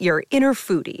excite your inner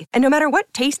foodie. And no matter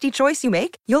what tasty choice you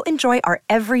make, you'll enjoy our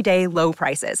everyday low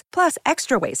prices, plus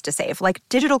extra ways to save, like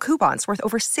digital coupons worth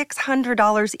over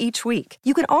 $600 each week.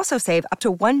 You can also save up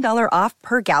to $1 off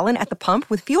per gallon at the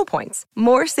pump with fuel points.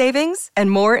 More savings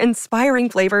and more inspiring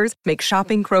flavors make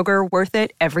shopping Kroger worth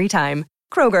it every time.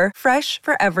 Kroger, fresh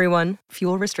for everyone.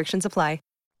 Fuel restrictions apply.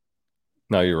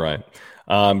 No, you're right.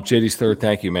 JD's third,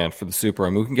 thank you, man, for the super. I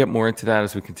mean, we can get more into that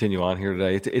as we continue on here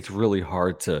today. It's really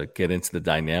hard to get into the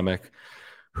dynamic.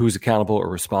 Who's accountable or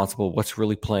responsible? What's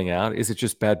really playing out? Is it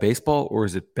just bad baseball, or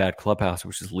is it bad clubhouse,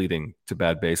 which is leading to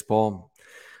bad baseball?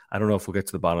 I don't know if we'll get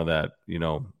to the bottom of that,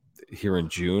 here in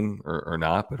June or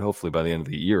not, but hopefully by the end of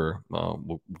the year,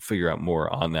 we'll figure out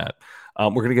more on that.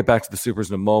 We're going to get back to the supers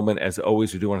in a moment. As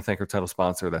always, we do want to thank our title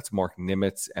sponsor. That's Mark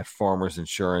Nimitz at Farmers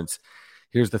Insurance.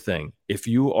 Here's the thing. If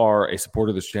you are a supporter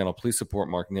of this channel, please support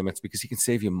Mark Nimitz because he can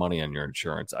save you money on your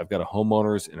insurance. I've got a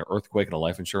homeowner's, an earthquake, and a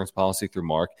life insurance policy through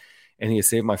Mark, and he has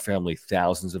saved my family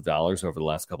thousands of dollars over the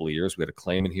last couple of years. We had a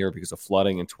claim in here because of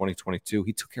flooding in 2022.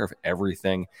 He took care of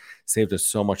everything, saved us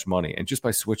so much money. And just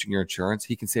by switching your insurance,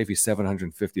 he can save you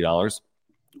 $750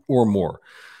 or more.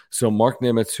 So Mark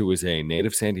Nimitz, who is a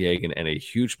native San Diegan and a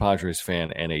huge Padres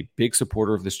fan and a big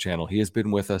supporter of this channel, he has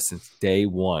been with us since day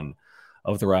one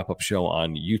of the wrap-up show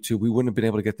on YouTube. We wouldn't have been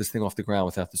able to get this thing off the ground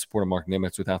without the support of Mark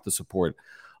Nimitz, without the support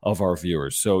of our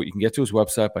viewers. So you can get to his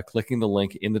website by clicking the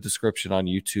link in the description on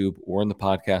YouTube or in the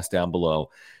podcast down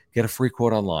below. Get a free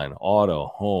quote online,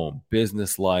 auto, home,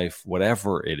 business, life,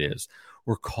 whatever it is.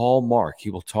 Or call Mark.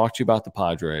 He will talk to you about the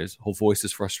Padres. He'll voice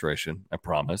his frustration, I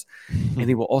promise. And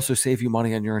he will also save you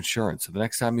money on your insurance. So the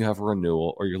next time you have a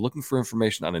renewal or you're looking for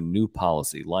information on a new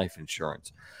policy, life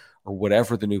insurance, or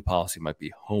whatever the new policy might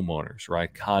be, homeowners,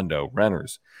 right? Condo,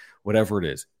 renters, whatever it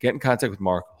is. Get in contact with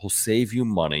Mark. He'll save you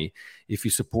money. If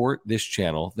you support this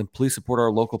channel, then please support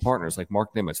our local partners like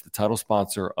Mark Nimitz, the title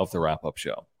sponsor of the wrap-up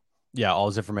show. Yeah, all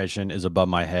his information is above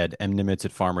my head,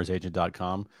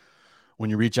 mnimitz@farmersagent.com.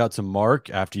 When you reach out to Mark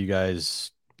after you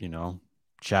guys,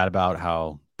 chat about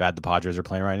how bad the Padres are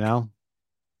playing right now,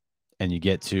 and you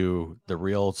get to the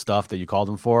real stuff that you called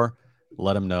him for,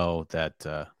 let him know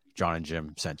that John and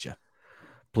Jim sent you.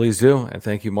 Please do. And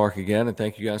thank you, Mark, again. And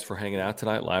thank you guys for hanging out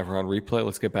tonight, live or on replay.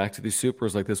 Let's get back to these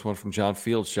supers like this one from John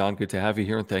Fields. John, good to have you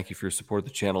here. And thank you for your support of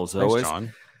the channel as always.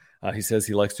 John. He says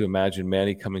he likes to imagine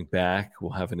Manny coming back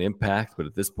will have an impact. But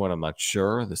at this point, I'm not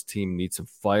sure. This team needs some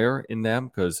fire in them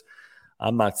because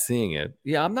I'm not seeing it.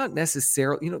 Yeah, I'm not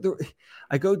necessarily,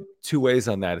 I go two ways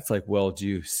on that. It's like, well, do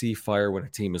you see fire when a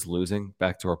team is losing?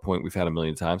 Back to our point we've had a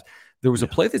million times. There was a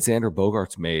play that Xander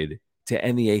Bogaerts made to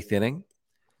end the eighth inning.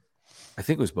 I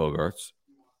think it was Bogaerts.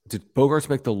 Did Bogaerts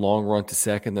make the long run to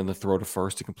second, then the throw to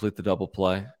first to complete the double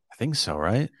play? I think so,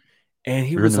 right? And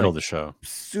he was was in the middle of the show,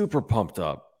 super pumped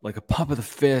up, like a pump of the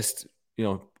fist,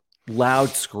 loud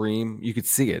scream. You could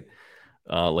see it,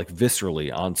 like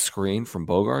viscerally on screen from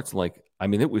Bogaerts.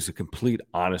 It was a complete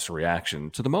honest reaction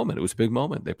to the moment. It was a big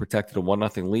moment. They protected a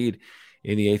 1-0 lead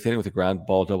in the eighth inning with a ground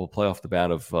ball double play off the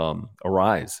bat of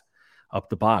Arise up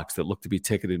the box that looked to be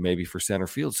ticketed maybe for center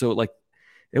field. So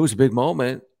it was a big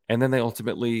moment, and then they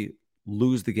ultimately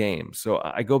lose the game. So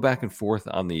I go back and forth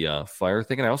on the fire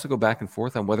thing, and I also go back and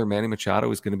forth on whether Manny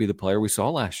Machado is going to be the player we saw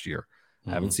last year. I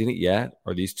haven't seen it yet.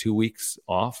 Are these 2 weeks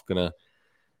off going to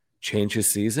change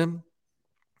his season?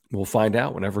 We'll find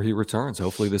out whenever he returns,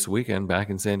 hopefully this weekend back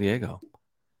in San Diego.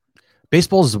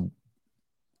 Baseball's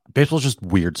just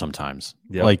weird sometimes.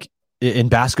 Yep. Like in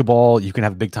basketball, you can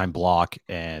have a big time block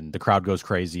and the crowd goes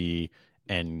crazy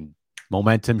and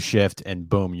momentum shift and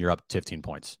boom, you're up 15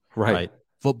 points. Right?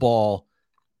 Football,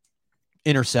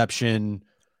 interception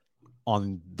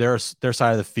on their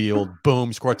side of the field,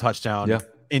 boom, score a touchdown. Yeah.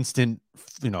 Instant,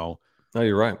 No,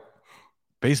 you're right.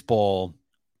 Baseball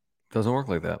doesn't work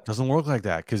like that.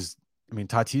 Because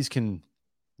Tatis can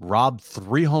rob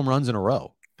 3 home runs in a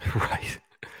row. Right.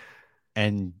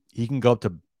 And he can go up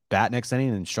to bat next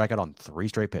inning and strike out on 3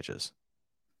 straight pitches.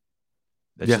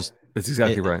 That's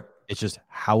exactly right. It's just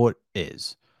how it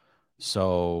is.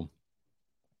 So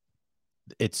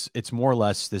it's more or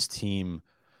less this team,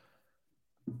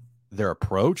 their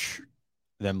approach,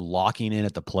 them locking in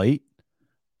at the plate,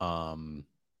 and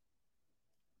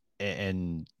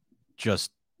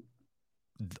just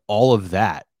all of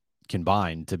that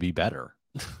combined to be better.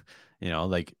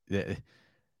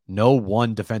 No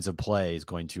one defensive play is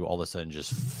going to all of a sudden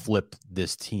just flip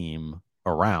this team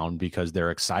around because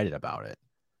they're excited about it.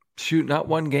 Shoot, not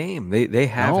one game. They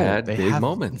have had big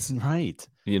moments. Right.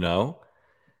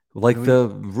 Like the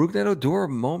Rougned Odor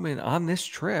moment on this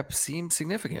trip seemed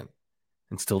significant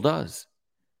and still does.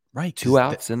 Right. 2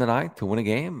 outs in the ninth to win a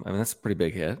game. I mean, that's a pretty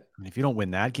big hit. If you don't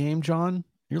win that game, John,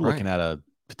 you're looking at a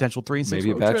potential 3-6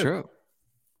 maybe a road bad trip.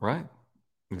 Right.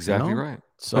 Exactly right.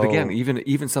 So, but again,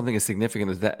 even something as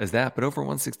significant as that, but over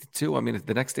 162, I mean,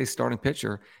 the next day's starting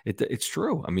pitcher, it's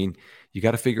true. I mean, you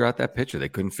got to figure out that pitcher. They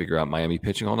couldn't figure out Miami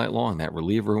pitching all night long. That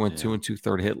reliever went 2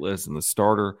 2/3 hitless, and the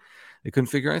starter, they couldn't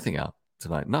figure anything out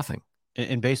tonight. Nothing.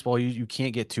 In baseball, you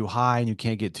can't get too high and you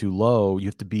can't get too low. You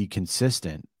have to be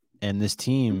consistent. And this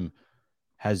team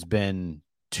has been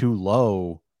too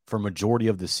low for majority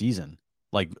of the season.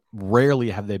 Like, rarely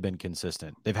have they been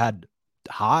consistent. They've had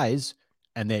highs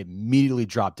and they immediately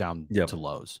drop down to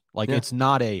lows. Like, it's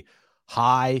not a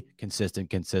high,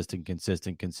 consistent,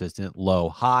 low,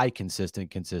 high,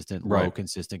 consistent, low,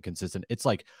 consistent. It's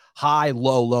like high,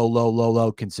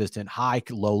 low, consistent, high,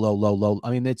 low.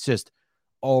 I mean, it's just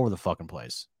all over the fucking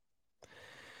place.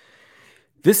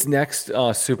 This next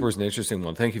super is an interesting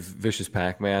one. Thank you, Vicious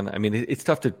Pac-Man. I mean, it's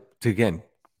tough to again,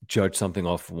 judge something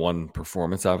off one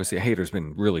performance. Obviously, Hader's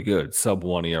been really good.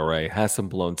 Sub-1 ERA, has some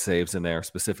blown saves in there,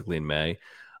 specifically in May.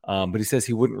 But he says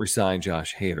he wouldn't resign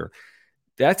Josh Hader.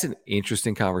 That's an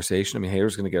interesting conversation. I mean,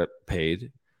 Hader's going to get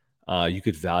paid. You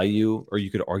could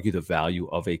argue the value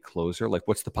of a closer. Like,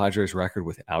 what's the Padres' record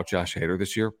without Josh Hader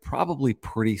this year? Probably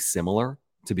pretty similar,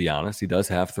 to be honest. He does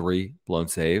have 3 blown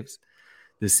saves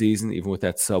this season, even with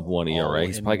that sub-1 ERA.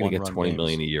 He's probably going to get $20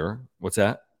 million a year. What's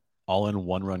that? All in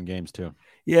one-run games, too.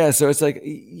 Yeah, so it's like,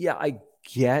 yeah, I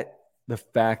get the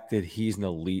fact that he's an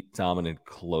elite dominant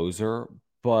closer,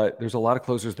 but there's a lot of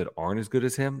closers that aren't as good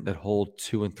as him that hold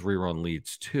 2- and 3-run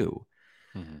leads too.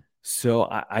 Mm-hmm. So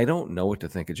I don't know what to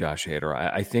think of Josh Hader.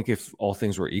 I think if all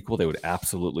things were equal, they would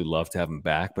absolutely love to have him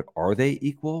back. But are they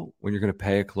equal when you're going to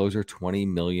pay a closer $20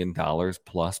 million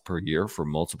plus per year for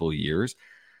multiple years?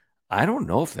 I don't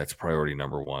know if that's priority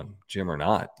number one, Jim, or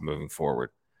not moving forward.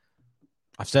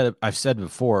 I've said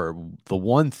before, the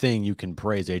one thing you can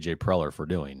praise AJ Preller for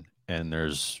doing, and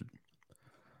there's,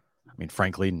 I mean,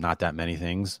 frankly, not that many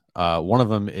things. One of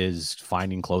them is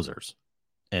finding closers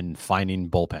and finding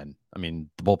bullpen. I mean,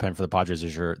 the bullpen for the Padres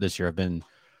this year have been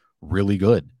really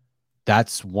good.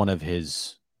 That's one of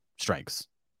his strengths,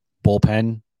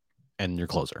 bullpen and your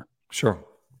closer. Sure.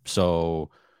 So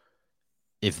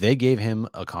if they gave him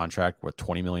a contract worth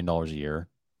 $20 million a year,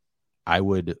 I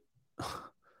would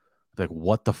like,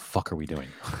 what the fuck are we doing?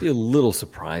 It'd be a little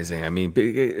surprising. I mean,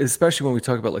 especially when we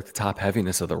talk about like the top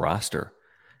heaviness of the roster,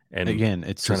 and again,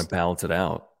 it's trying to balance it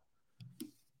out.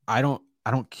 I don't.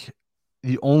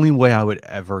 The only way I would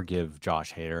ever give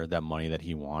Josh Hader that money that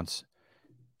he wants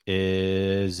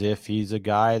is if he's a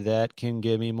guy that can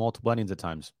give me multiple innings at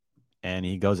times, and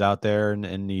he goes out there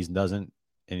and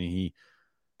he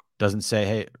doesn't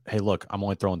say, hey, look, I'm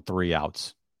only throwing 3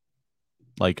 outs.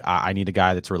 Like, I need a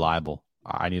guy that's reliable.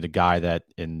 I need a guy that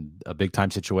in a big time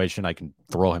situation, I can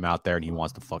throw him out there and he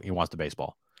wants the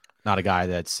baseball. Not a guy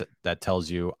that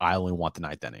tells you I only want the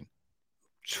 9th inning.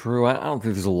 True. I don't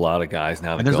think there's a lot of guys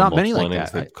now that and there's go not many like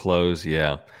innings that close.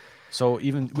 Yeah. So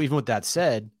even with that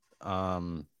said,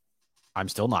 I'm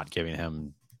still not giving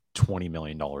him $20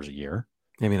 million a year.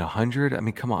 I mean, 100. I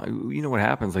mean, come on. You know what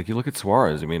happens? Like, you look at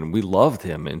Suarez. I mean, we loved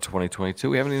him in 2022.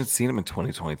 We haven't even seen him in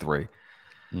 2023.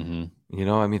 Mm-hmm. You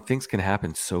know, I mean, things can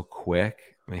happen so quick.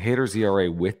 I mean, Hader's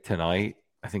ERA with tonight,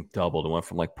 I think, doubled. It went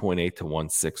from like 0.8 to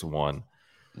 1.61.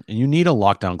 And you need a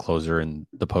lockdown closer in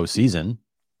the postseason,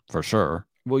 for sure.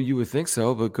 Well, you would think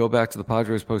so, but go back to the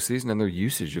Padres postseason and their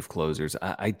usage of closers.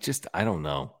 I don't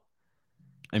know.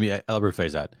 I mean, I'll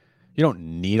rephrase that. You don't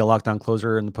need a lockdown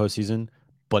closer in the postseason,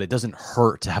 but it doesn't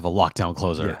hurt to have a lockdown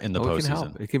closer in the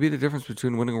postseason. It can be the difference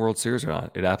between winning a World Series or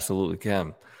not. It absolutely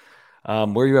can.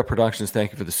 Where you at Productions,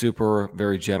 thank you for the super.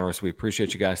 Very generous. We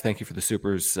appreciate you guys. Thank you for the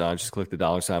supers. Just click the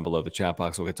 $ below the chat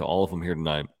box. We'll get to all of them here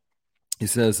tonight. He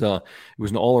says it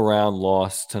was an all-around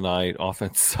loss tonight.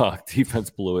 Offense sucked. Defense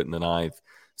blew it in the 9th.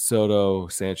 Soto,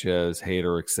 Sanchez,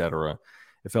 Hader, etc.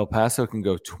 If El Paso can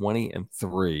go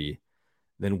 20-3,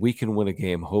 then we can win a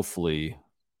game. Hopefully,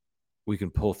 we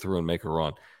can pull through and make a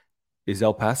run. Is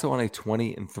El Paso on a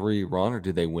 20-3 run, or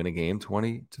did they win a game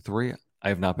 20-3? I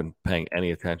have not been paying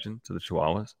any attention to the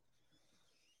Chihuahuas.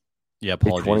 Yeah,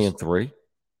 apologies. 20-3.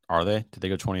 Are they? Did they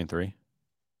go 20-3? I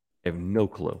have no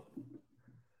clue.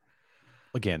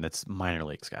 Again, that's minor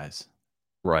leagues, guys.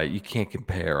 Right. You can't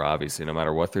compare, obviously, no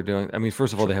matter what they're doing. I mean,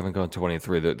 first of all, they haven't gone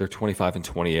 20-3. They're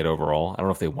 25-28 overall. I don't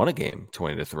know if they won a game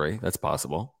 20-3. That's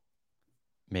possible.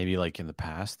 Maybe like in the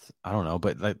past. I don't know.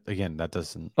 But again, that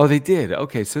doesn't. Oh, they did.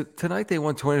 Okay. So tonight they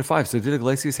won 20-5. So did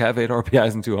Iglesias have 8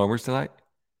 RBIs and 2 homers tonight?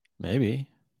 Maybe.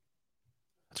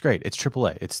 That's great. It's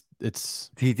AAA. It's.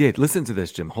 He did. Listen to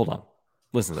this, Jim. Hold on.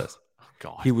 Listen to this. Oh,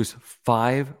 God. He was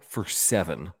 5 for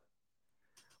 7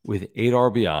 with 8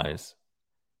 RBIs.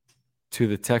 To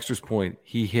the texter's point,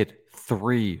 he hit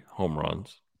 3 home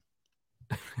runs.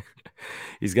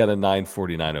 He's got a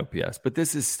 949 OPS. But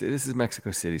this is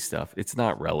Mexico City stuff. It's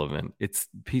not relevant. It's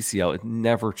PCL. It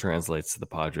never translates to the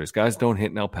Padres. Guys don't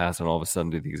hit in El Paso and all of a sudden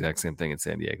do the exact same thing in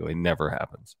San Diego. It never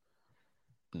happens.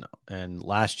 No. And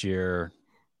last year,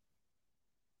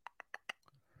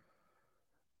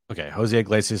 okay, Jose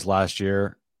Iglesias last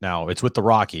year. Now it's with the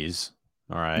Rockies.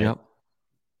 All right. Yep.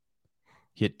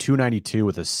 He hit 292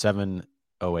 with a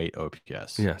 708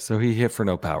 OPS. Yeah, so he hit for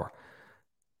no power.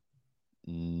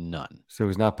 None. So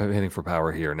he's not hitting for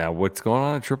power here. Now, what's going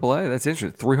on in AAA? That's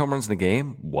interesting. 3 home runs in the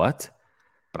game? What?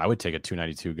 But I would take a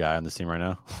 292 guy on this team right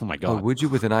now. Oh, my God. Oh, would you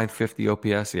with a 950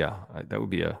 OPS? Yeah, that'd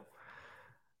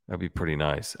be pretty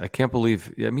nice. I can't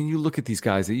believe. I mean, you look at these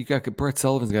guys. You got Brett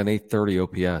Sullivan's got an 830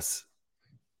 OPS.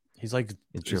 He's like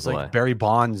Barry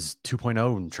Bonds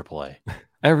 2.0 in AAA.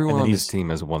 Everyone on this team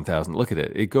has a 1,000. Look at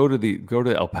it. Go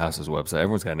to El Paso's website.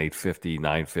 Everyone's got an 850,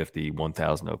 950,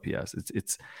 1,000 OPS.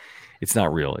 It's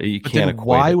not real. You can't equate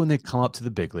why it. when they come up to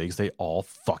the big leagues, they all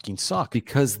fucking suck?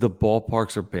 Because the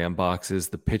ballparks are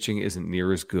bandboxes, the pitching isn't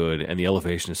near as good, and the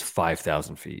elevation is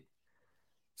 5,000 feet.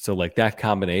 So like that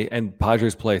combination, and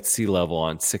Padres play at sea level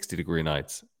on 60-degree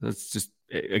nights. That's just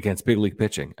against big league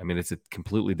pitching. I mean, it's a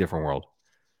completely different world.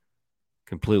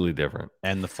 Completely different.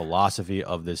 And the philosophy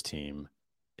of this team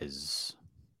is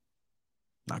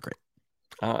not great.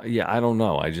 Yeah, I don't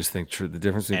know. I just think the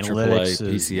difference between Analytics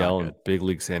AAA, PCL, and Big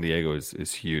League San Diego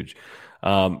is huge.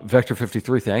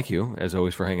 Vector53, thank you, as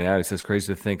always, for hanging out. He says,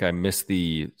 crazy to think I missed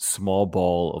the small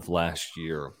ball of last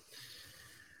year.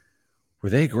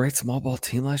 Were they a great small ball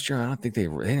team last year? I don't think they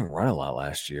didn't run a lot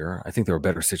last year. I think they were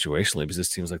better situationally because this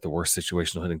team's like the worst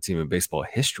situational hitting team in baseball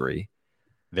history.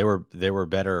 They were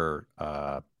better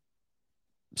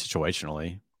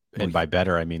situationally. And by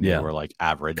better, I mean they were like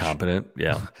average. Competent,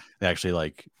 yeah. They actually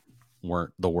like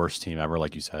weren't the worst team ever,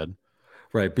 like you said.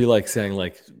 Right. Be like saying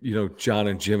like, John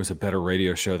and Jim is a better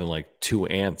radio show than like Two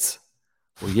Ants.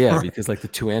 Well, yeah, because like the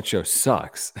Two Ant show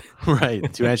sucks. Right. The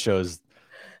Two Ant show is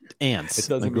ants. It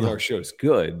doesn't mean our show's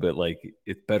good, but like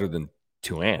it's better than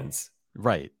Two Ants.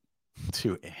 Right.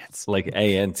 Two Ants. Like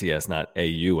ANTS, not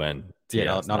AUNTS.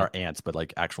 Yeah, not our ants, but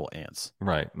like actual ants.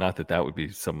 Right. Not that would be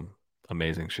some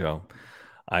amazing show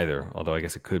either, although I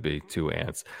guess it could be Two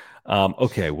Ants.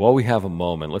 Okay, while we have a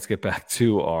moment, let's get back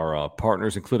to our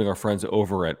partners, including our friends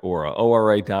over at Aura.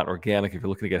 ORA.organic. If you're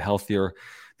looking to get healthier,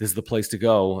 this is the place to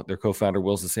go. Their co-founder,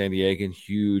 Will's a San Diegan,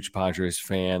 huge Padres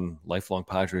fan, lifelong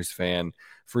Padres fan.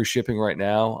 Free shipping right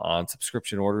now on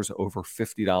subscription orders over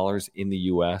 $50 in the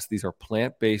U.S. These are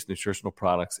plant-based nutritional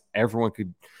products. Everyone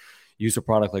could use a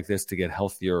product like this to get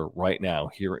healthier right now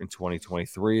here in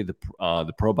 2023. The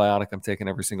probiotic I'm taking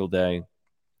every single day.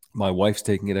 My wife's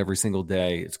taking it every single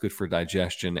day. It's good for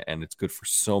digestion, and it's good for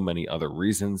so many other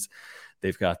reasons.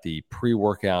 They've got the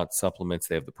pre-workout supplements.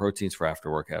 They have the proteins for after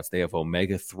workouts. They have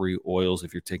omega-3 oils.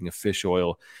 If you're taking a fish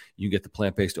oil, you get the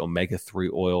plant-based omega-3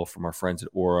 oil from our friends at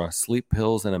Aura. Sleep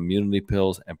pills and immunity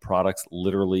pills and products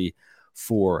literally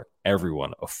for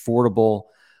everyone. Affordable.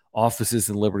 Offices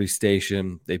in Liberty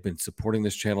Station. They've been supporting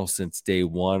this channel since day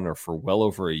one or for well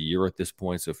over a year at this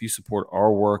point. So if you support our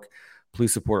work,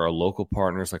 please support our local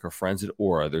partners like our friends at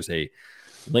Aura. There's a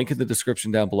link in the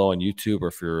description down below on YouTube, or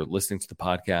if you're listening to the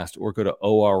podcast, or go to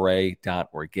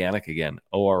ora.organic. Again,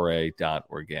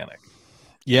 ora.organic.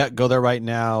 Yeah, go there right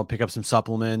now. Pick up some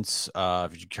supplements.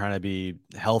 If you're trying to be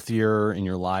healthier in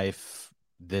your life,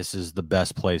 this is the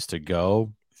best place to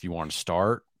go. If you want to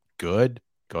start, good,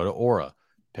 go to Aura.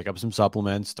 Pick up some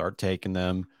supplements, start taking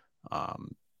them.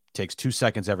 Takes 2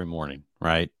 seconds every morning,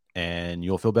 right? And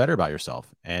you'll feel better about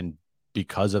yourself. And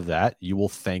because of that, you will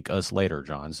thank us later,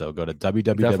 John. So go to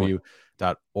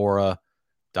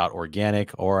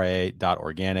www.aura.organic,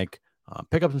 ora.organic.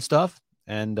 Pick up some stuff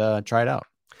and try it out.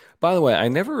 By the way, I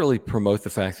never really promote the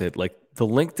fact that like the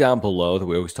link down below that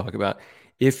we always talk about,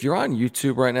 if you're on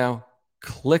YouTube right now,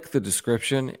 click the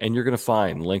description and you're going to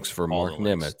find links for Mark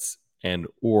Nimitz and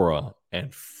Aura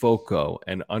and Foco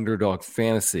and Underdog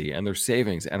Fantasy and their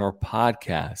savings and our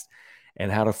podcast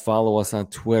and how to follow us on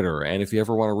Twitter. And if you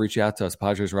ever want to reach out to us,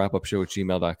 Padres Wrap-Up Show at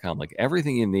gmail.com. Like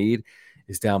everything you need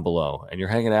is down below. And you're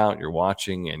hanging out, you're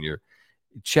watching, and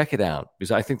check it out.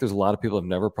 Because I think there's a lot of people who have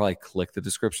never probably clicked the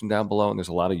description down below, and there's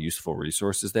a lot of useful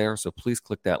resources there. So please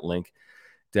click that link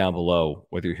down below,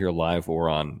 whether you're here live or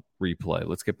on replay.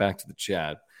 Let's get back to the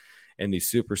chat. and these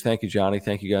supers. Thank you, Johnny.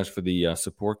 Thank you guys for the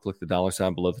support. Click the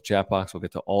 $ below the chat box. We'll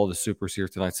get to all the supers here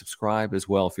tonight. Subscribe as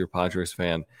well if you're a Padres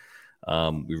fan.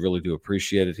 We really do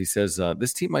appreciate it. He says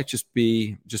this team might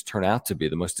just turn out to be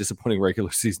the most disappointing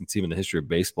regular season team in the history of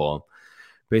baseball,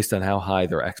 based on how high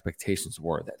their expectations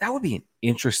were. That would be an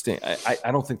interesting.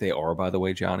 I don't think they are, by the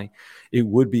way, Johnny. It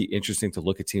would be interesting to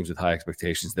look at teams with high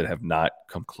expectations that have not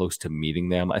come close to meeting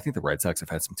them. I think the Red Sox have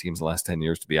had some teams the last 10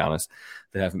 years, to be honest,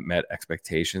 that haven't met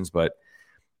expectations. But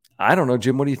I don't know,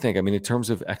 Jim, what do you think? I mean, in terms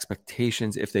of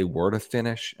expectations, if they were to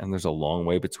finish, and there's a long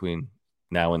way between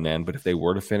now and then, but if they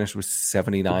were to finish with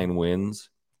 79 wins,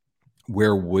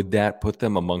 where would that put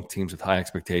them among teams with high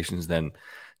expectations then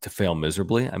to fail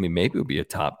miserably? I mean, maybe it would be a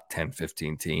top 10,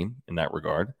 15 team in that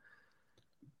regard.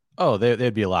 Oh,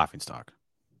 they'd be a laughingstock.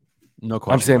 No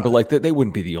question. I'm saying, but like they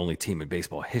wouldn't be the only team in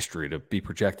baseball history to be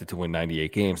projected to win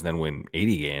 98 games and then win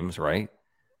 80 games, right?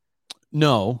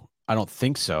 No, I don't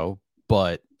think so.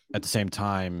 But at the same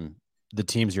time, the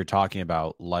teams you're talking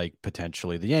about, like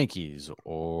potentially the Yankees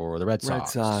or the Red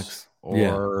Sox.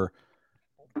 Or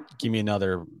give me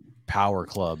another power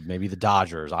club, maybe the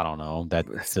Dodgers. I don't know. That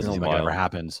doesn't seem like it ever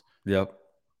happens. Yep.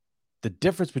 The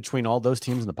difference between all those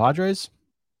teams and the Padres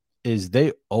is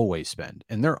they always spend,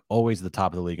 and they're always at the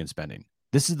top of the league in spending.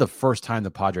 This is the first time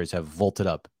the Padres have vaulted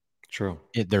up. True.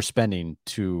 Their spending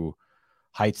to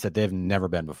heights that they've never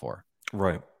been before.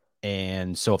 Right.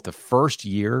 And so if the first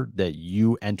year that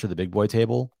you enter the big boy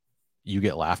table, you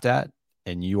get laughed at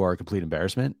and you are a complete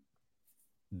embarrassment,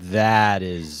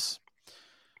 that's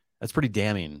pretty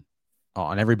damning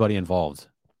on everybody involved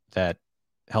that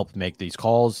helped make these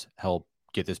calls, help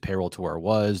get this payroll to where it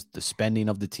was, the spending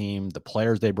of the team, the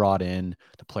players they brought in,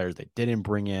 the players they didn't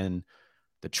bring in,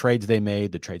 the trades they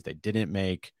made, the trades they didn't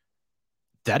make.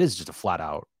 That is just a flat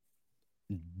out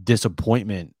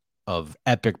disappointment of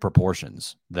epic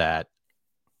proportions that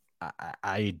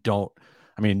I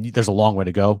mean, there's a long way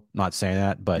to go. I'm not saying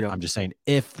that, but I'm just saying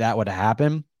if that would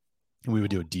happen, we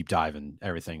would do a deep dive and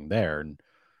everything there.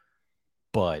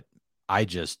 But I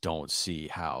just don't see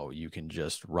how you can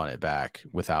just run it back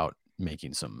without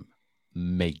making some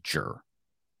major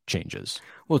changes.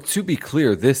 Well, to be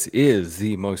clear, this is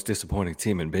the most disappointing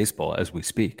team in baseball as we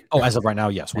speak. Oh, as of right now,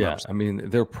 yes. 100%. Yeah, I mean,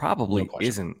 there probably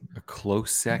isn't a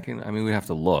close second. I mean, we have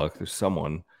to look. There's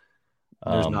someone.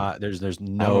 There's not. There's no. I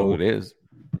don't know who it is.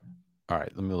 All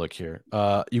right, let me look here.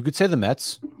 You could say the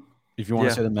Mets if you want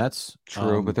to say the Mets.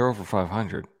 True, but they're over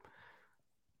 500.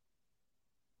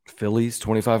 Phillies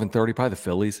 25-30, probably the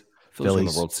Phillies. Phillies in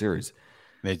the World Series.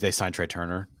 They signed Trey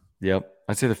Turner. Yep,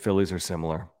 I'd say the Phillies are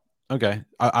similar. Okay,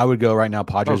 I would go right now.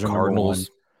 Padres are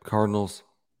Cardinals. Cardinals,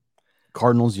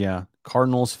 yeah.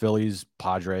 Cardinals, Phillies,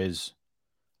 Padres.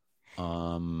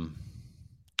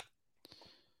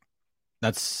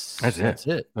 That's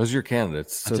it. Those are your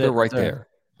candidates. So they're right there.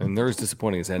 And they're as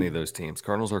disappointing as any of those teams.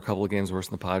 Cardinals are a couple of games worse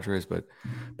than the Padres, but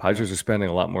Padres are spending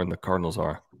a lot more than the Cardinals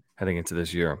are heading into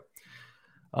this year.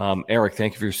 Eric,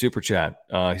 thank you for your super chat.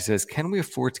 He says, can we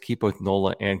afford to keep both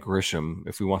Nola and Grisham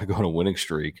if we want to go on a winning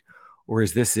streak? Or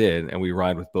is this it and we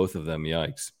ride with both of them?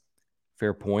 Yikes.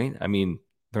 Fair point. I mean,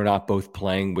 they're not both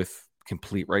playing with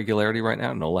complete regularity right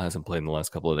now. Nola hasn't played in the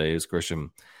last couple of days. Grisham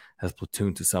has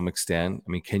platooned to some extent. I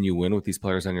mean, can you win with these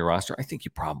players on your roster? I think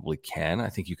you probably can. I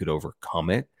think you could overcome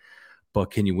it.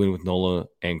 But can you win with Nola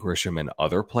and Grisham and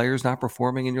other players not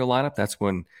performing in your lineup? That's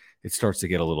when it starts to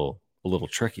get a little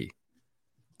tricky.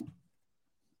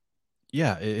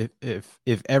 Yeah,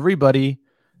 if everybody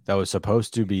that was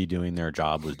supposed to be doing their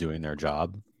job was doing their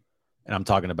job, and I'm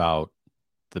talking about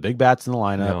the big bats in the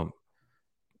lineup,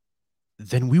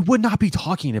 then we would not be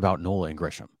talking about Nola and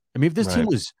Grisham. I mean, if this team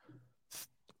was,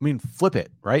 flip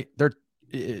it, right? They're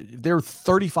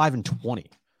 35-20,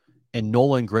 and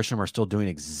Nola and Grisham are still doing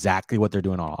exactly what they're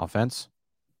doing on offense.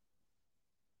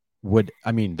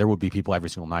 There would be people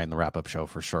every single night in the wrap-up show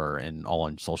for sure, and all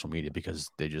on social media because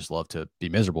they just love to be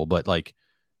miserable. But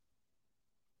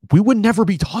we would never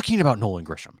be talking about Nola and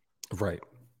Grisham, right?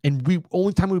 And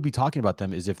only time we would be talking about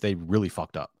them is if they really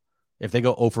fucked up. If they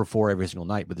go 0-4 every single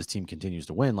night, but this team continues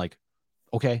to win,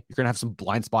 okay, you're gonna have some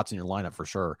blind spots in your lineup for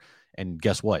sure. And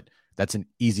guess what? That's an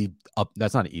easy up.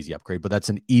 That's not an easy upgrade, but that's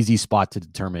an easy spot to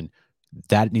determine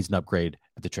that needs an upgrade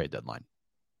at the trade deadline.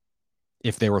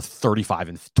 If they were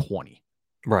 35-20.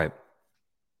 Right.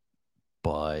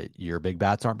 But your big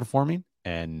bats aren't performing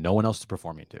and no one else is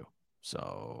performing too.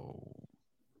 So,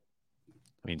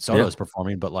 Soto is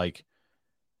performing, but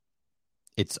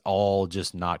it's all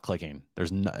just not clicking.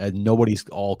 There's nobody's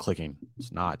all clicking.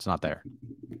 It's not there.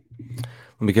 Let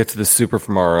me get to the super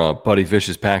from our buddy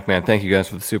Vicious Pac-Man. Thank you guys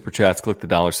for the super chats. Click the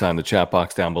 $ in the chat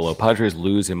box down below. Padres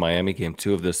lose in Miami, game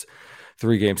 2 of this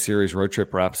 3-game series road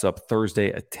trip wraps up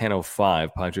Thursday at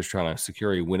 10:05. Padres trying to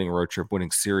secure a winning road trip,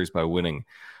 winning series by winning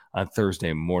on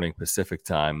Thursday morning Pacific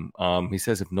time. He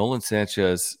says if Nolan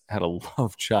Sanchez had a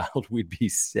love child, we'd be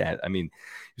set. I mean,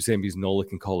 you're saying because Nola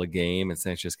can call a game and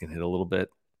Sanchez can hit a little bit?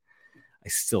 I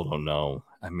still don't know.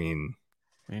 I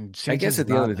guess at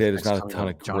the end of the day, there's not a ton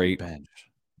of great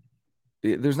 –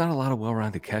 there's not a lot of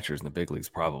well-rounded catchers in the big leagues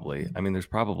probably. I mean, there's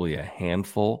probably a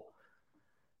handful –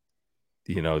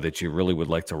 that you really would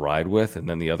like to ride with. And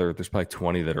then there's probably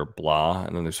 20 that are blah.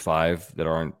 And then there's 5 that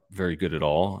aren't very good at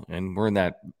all. And we're in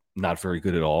that not very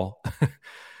good at all,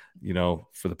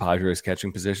 for the Padres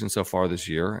catching position so far this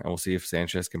year. And we'll see if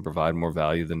Sanchez can provide more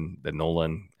value than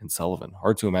Nolan and Sullivan.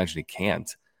 Hard to imagine he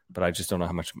can't, but I just don't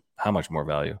know how much more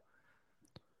value.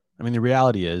 I mean, the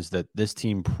reality is that this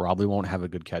team probably won't have a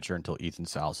good catcher until Ethan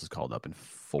Salas is called up in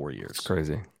 4 years. It's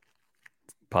crazy.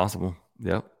 Possible.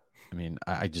 Yep. I mean,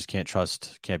 I just can't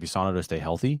trust Campusano to stay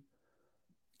healthy.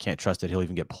 Can't trust that he'll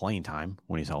even get playing time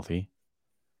when he's healthy.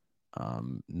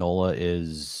 Nola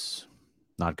is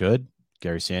not good.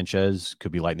 Gary Sanchez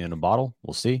could be lightning in a bottle.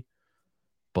 We'll see.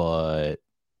 But,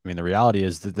 I mean, the reality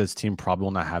is that this team probably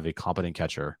will not have a competent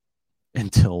catcher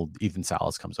until Ethan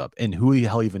Salas comes up. And who the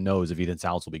hell even knows if Ethan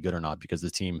Salas will be good or not, because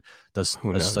this team does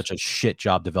such a shit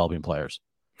job developing players.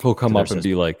 He'll come up and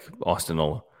be like Austin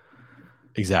Nola.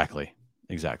 Exactly.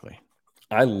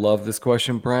 I love this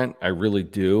question, Brent. I really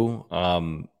do.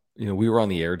 We were on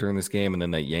the air during this game, and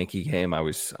then that Yankee game, I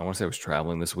want to say I was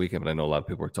traveling this weekend, but I know a lot of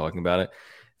people are talking about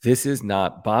it.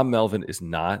 Bob Melvin is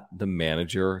not the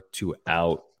manager to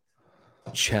out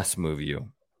chess move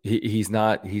you. He's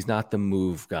not the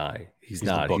move guy. He's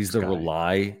not. He's the guy.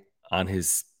 Rely on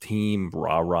his team,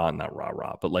 not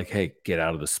rah-rah, but like, hey, get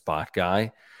out of the spot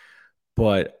guy.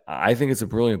 But I think it's a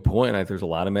brilliant point. There's a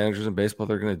lot of managers in baseball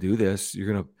that are going to do this. You're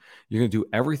going to do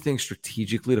everything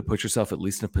strategically to put yourself at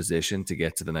least in a position to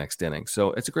get to the next inning.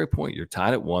 So it's a great point. You're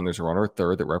tied at 1. There's a runner at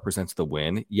third that represents the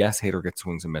win. Yes, Hader gets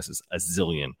swings and misses a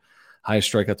zillion.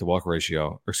 Highest strikeout to walk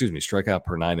ratio, strikeout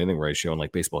per 9 inning ratio in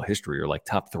like baseball history, or like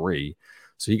top 3.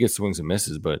 So he gets swings and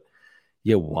misses. But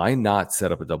yeah, why not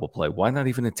set up a double play? Why not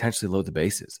even intentionally load the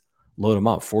bases? Load them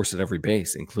up, force at every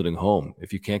base, including home,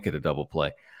 if you can't get a double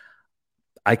play.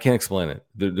 I can't explain it.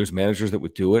 There's managers that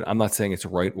would do it. I'm not saying it's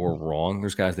right or wrong.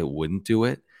 There's guys that wouldn't do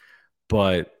it,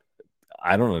 but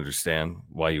I don't understand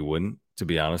why you wouldn't, to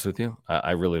be honest with you.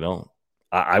 I really don't.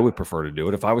 I would prefer to do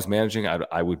it. If I was managing,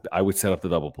 I would set up the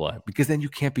double play, because then you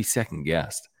can't be second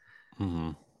guessed.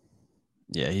 Mm-hmm.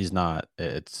 Yeah, he's not.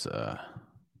 It's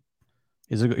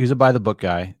he's a by the book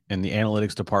guy, and the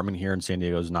analytics department here in San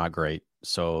Diego is not great.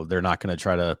 So they're not going to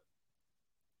try to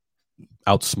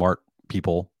outsmart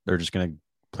people. They're just going to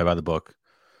play by the book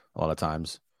a lot of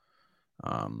times.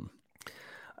 I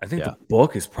think the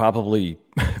book is probably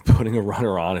putting a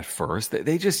runner on at first.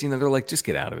 They just, they're like, just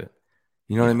get out of it.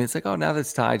 You know what I mean? It's like, oh, now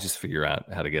that's tied, just figure out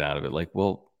how to get out of it. Like,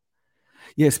 well,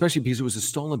 yeah, especially because it was a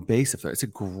stolen base. It's a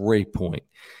great point,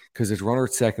 because there's runner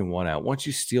at second, 1 out. Once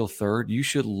you steal third, you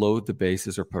should load the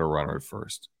bases or put a runner at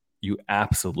first. You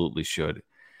absolutely should.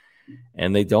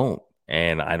 And they don't.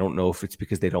 And I don't know if it's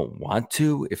because they don't want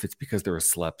to, if it's because they're a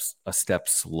step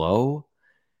slow,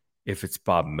 if it's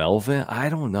Bob Melvin. I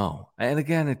don't know. And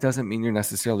again, it doesn't mean you're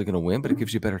necessarily going to win, but it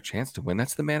gives you a better chance to win.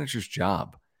 That's the manager's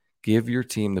job. Give your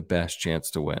team the best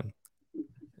chance to win.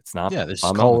 It's not. Yeah, it's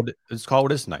called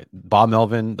what it is tonight. Bob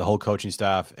Melvin, the whole coaching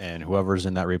staff, and whoever's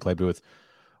in that replay booth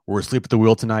were asleep at the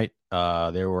wheel tonight.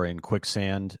 They were in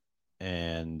quicksand,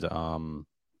 and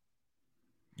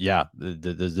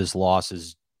this loss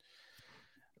is.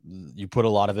 You put a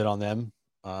lot of it on them,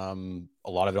 a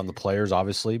lot of it on the players,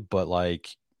 obviously. But like,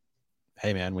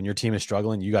 hey man, when your team is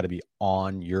struggling, you got to be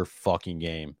on your fucking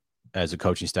game as a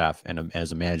coaching staff and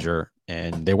as a manager.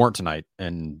 And they weren't tonight,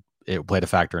 and it played a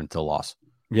factor into the loss.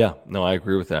 Yeah, no, I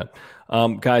agree with that.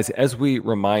 Guys, as we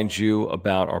remind you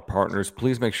about our partners,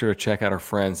 please make sure to check out our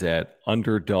friends at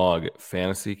Underdog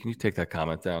Fantasy. Can you take that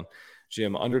comment down?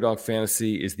 Jim, Underdog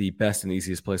Fantasy is the best and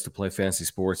easiest place to play fantasy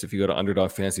sports. If you go to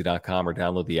underdogfantasy.com or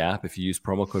download the app, if you use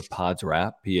promo code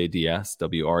PODSWRAP,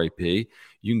 PADSWRAP,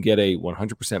 you can get a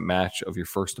 100% match of your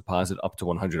first deposit up to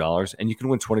 $100, and you can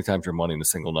win 20 times your money in a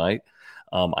single night.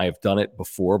 I have done it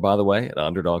before, by the way, at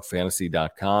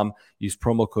underdogfantasy.com. Use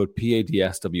promo code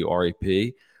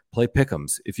PADSWRAP. Play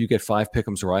pick'ems. If you get 5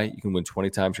 pick'ems right, you can win 20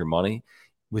 times your money.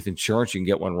 With insurance, you can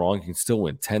get one wrong. You can still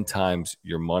win 10 times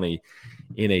your money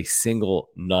in a single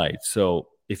night. So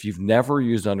if you've never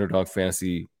used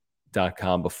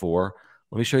UnderdogFantasy.com before,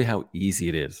 let me show you how easy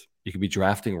it is. You can be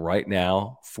drafting right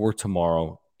now for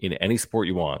tomorrow in any sport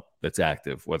you want that's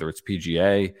active, whether it's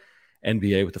PGA,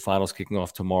 NBA with the finals kicking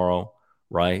off tomorrow,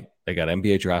 right? They got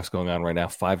NBA drafts going on right now,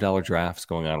 $5 drafts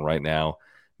going on right now,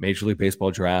 Major League Baseball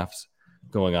drafts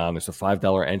going on. There's a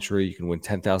 $5 entry. You can win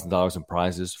 $10,000 in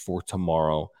prizes for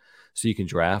tomorrow. So you can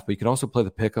draft, but you can also play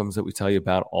the pick'ems that we tell you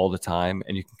about all the time,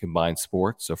 and you can combine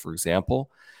sports. So, for example,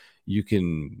 you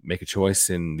can make a choice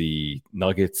in the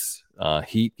Nuggets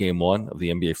Heat game 1 of the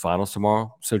NBA Finals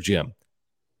tomorrow. So,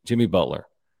 Jimmy Butler,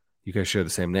 you guys share the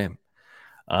same name.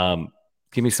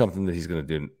 Give me something that he's going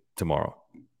to do tomorrow.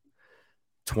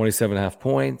 27.5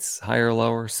 points, higher or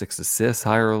lower, 6 assists,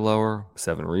 higher or lower,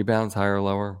 7 rebounds, higher or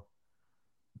lower.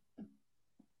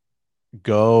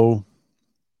 Go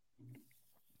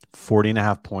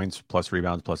 40.5 points plus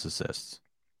rebounds plus assists.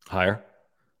 Higher?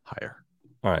 Higher.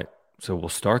 All right. So we'll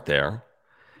start there,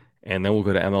 and then we'll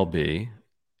go to MLB,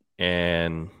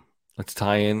 and let's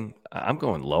tie in. I'm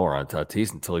going lower on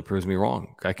Tatis until he proves me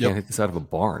wrong. I can't hit this out of a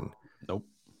barn. Nope.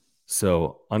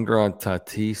 So under on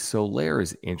Tatis. Soler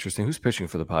is interesting. Who's pitching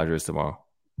for the Padres tomorrow?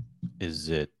 Is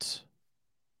it?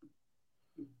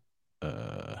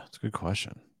 It's a good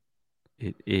question.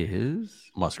 It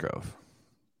is Musgrove.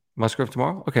 Musgrove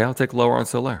tomorrow? Okay, I'll take lower on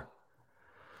Soler.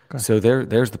 Okay. So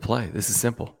there's the play. This is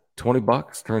simple.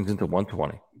 $20 turns into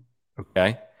 $120.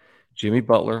 Okay. Jimmy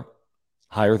Butler,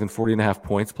 higher than 40.5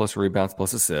 points plus rebounds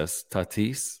plus assists.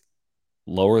 Tatis,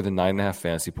 lower than 9.5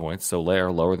 fantasy points.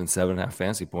 Soler, lower than 7.5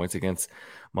 fantasy points against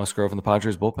Musgrove and the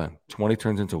Padres bullpen. 20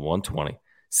 turns into 120.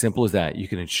 Simple as that. You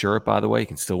can insure it, by the way. You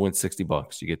can still win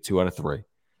 $60. You get 2 out of 3.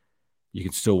 You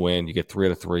can still win. You get 3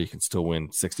 out of 3. You can still win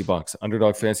 $60.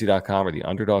 UnderdogFantasy.com or the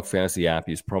Underdog Fantasy app.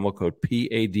 Use promo code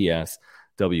PADSWRAP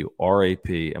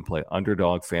and play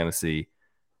Underdog Fantasy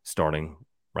starting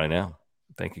right now.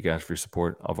 Thank you guys for your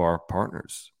support of our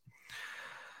partners.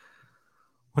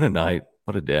 What a night.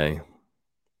 What a day.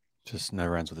 Just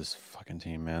never ends with this fucking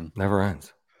team, man. Never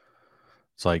ends.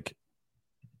 It's like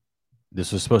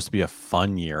this was supposed to be a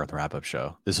fun year at the wrap-up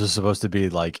show. This was supposed to be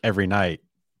like every night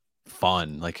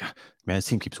fun. Like, man, this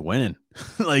team keeps winning.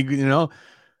 Like, you know,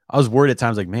 I was worried at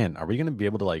times like, man, are we going to be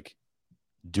able to like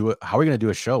do it? How are we going to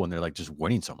do a show when they're like just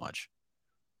winning so much?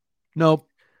 Nope.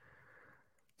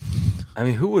 I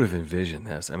mean, who would have envisioned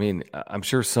this? I mean, I'm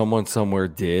sure someone somewhere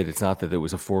did. It's not that it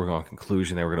was a foregone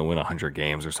conclusion they were going to win 100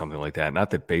 games or something like that.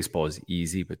 Not that baseball is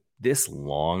easy, but this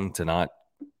long to not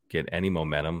get any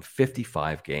momentum,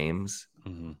 55 games.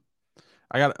 Mm-hmm.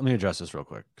 Let me address this real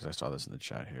quick because I saw this in the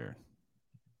chat here.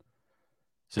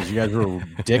 Says you guys were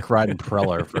dick riding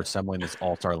Preller for assembling this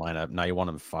all-star lineup. Now you want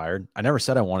him fired? I never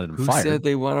said I wanted him fired. Who said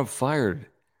they want him fired?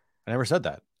 I never said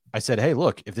that. I said, hey,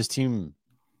 look, if this team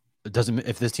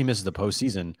misses the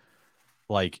postseason,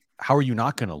 like, how are you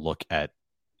not going to look at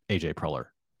AJ Preller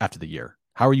after the year?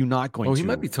 How are you not going to? Oh, he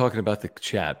might be talking about the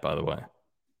chat, by the way.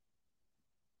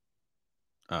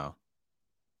 Oh.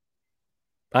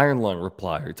 Iron Lung,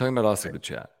 reply. Are you talking about us or the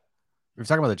chat? If you're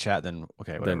talking about the chat, then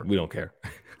okay, whatever. Then we don't care.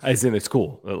 As in, it's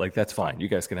cool. Like, that's fine. You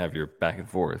guys can have your back and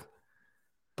forth.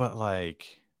 But,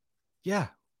 like, yeah,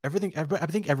 I think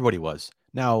everybody was.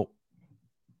 Now,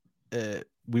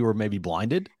 we were maybe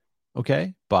blinded,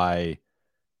 okay, by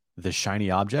the shiny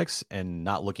objects and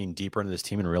not looking deeper into this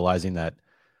team and realizing that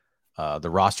the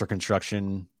roster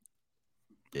construction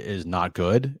is not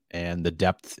good and the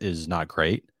depth is not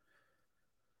great.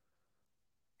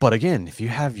 But again, if you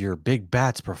have your big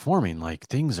bats performing, like,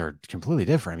 things are completely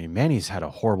different. I mean, Manny's had a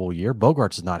horrible year.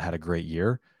 Bogarts has not had a great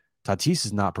year. Tatis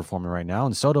is not performing right now.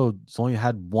 And Soto's only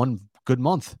had one good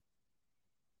month.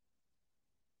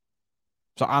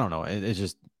 So I don't know. It's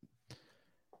just,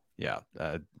 yeah,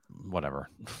 whatever.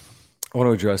 I want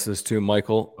to address this too,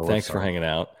 Michael. Thanks for hanging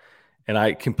out. And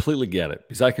I completely get it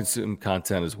because I consume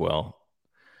content as well.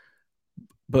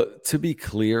 But to be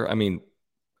clear, I mean,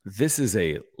 this is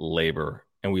a labor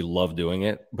and we love doing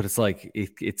it, but it's like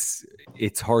it's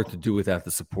hard to do without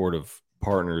the support of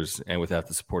partners and without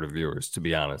the support of viewers, to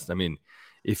be honest. I mean,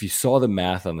 if you saw the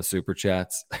math on the super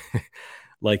chats,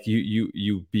 like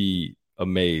you'd be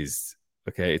amazed.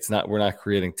 Okay, we're not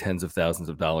creating tens of thousands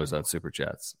of dollars on super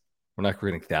chats. We're not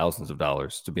creating thousands of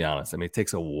dollars, to be honest. I mean, it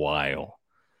takes a while.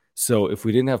 So if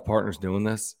we didn't have partners doing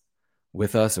this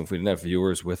with us, and if we didn't have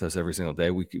viewers with us every single day,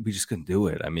 we just couldn't do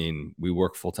it. I mean, we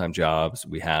work full-time jobs.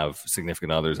 We have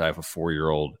significant others. I have a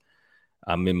 4-year-old.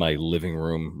 I'm in my living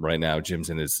room right now. Jim's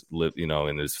in his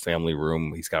in his family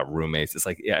room. He's got roommates. It's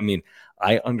like, yeah, I mean,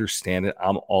 I understand it.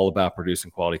 I'm all about producing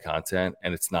quality content,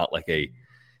 and it's not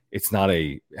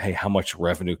a hey, how much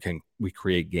revenue can we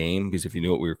create game? Because if you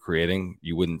knew what we were creating,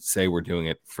 you wouldn't say we're doing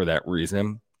it for that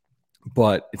reason.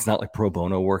 But it's not like pro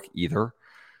bono work either.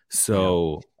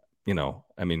 So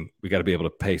I mean, we got to be able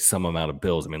to pay some amount of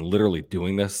bills. I mean, literally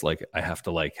doing this, like I have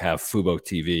to like have Fubo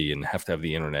TV and have to have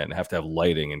the internet and have to have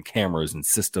lighting and cameras and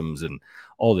systems and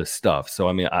all this stuff. So,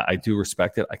 I mean, I do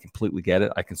respect it. I completely get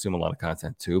it. I consume a lot of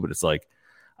content too, but it's like,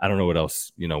 I don't know what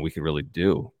else, we could really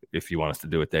do if you want us to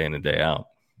do it day in and day out.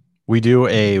 We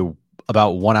do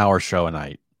about 1 hour show a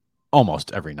night,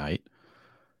 almost every night.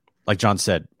 Like John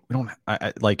said, we don't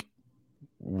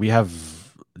we have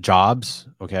jobs.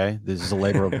 Okay. This is a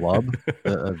labor of love.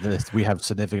 We have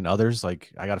significant others.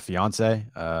 Like I got a fiance.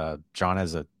 John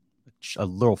has a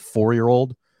little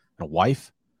 4-year-old and a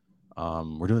wife.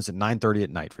 We're doing this at 9:30 at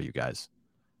night for you guys.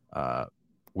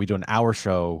 We do an hour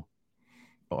show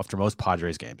after most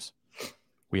Padres games.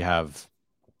 We have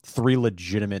 3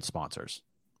 legitimate sponsors.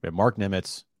 We have Mark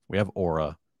Nimitz, we have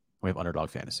Aura, we have Underdog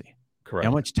Fantasy. Correct.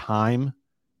 How much time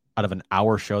out of an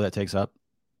hour show that takes up?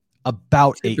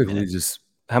 About Typically 8 minutes.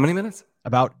 How many minutes?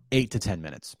 About 8 to 10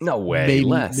 minutes. No way.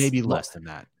 Maybe less than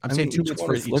that. I'm saying 2 minutes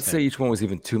for each. Let's say each one was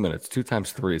even 2 minutes. 2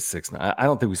 times 3 is 6. I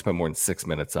don't think we spend more than 6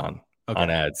 minutes on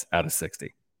ads out of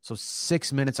 60. So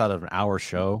 6 minutes out of an hour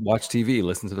show. Watch TV,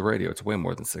 listen to the radio. It's way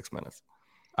more than 6 minutes.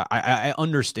 I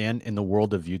understand in the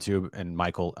world of YouTube, and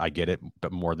Michael, I get it,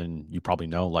 but more than you probably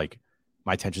know, like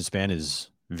my attention span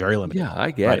is very limited. Yeah,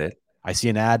 I get it. I see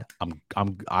an ad,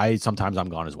 sometimes I'm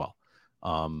gone as well.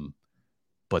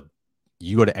 But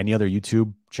you go to any other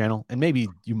YouTube channel, and maybe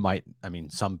you might, I mean,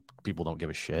 some people don't give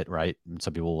a shit, right? And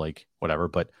some people like whatever,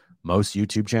 but most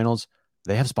YouTube channels,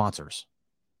 they have sponsors.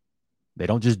 They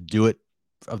don't just do it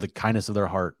of the kindness of their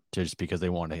heart just because they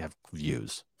want to have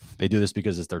views. They do this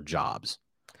because it's their jobs.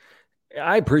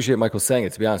 I appreciate Michael saying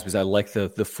it, to be honest, because I like the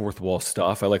fourth wall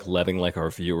stuff. I like letting like our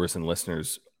viewers and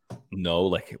listeners know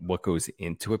like what goes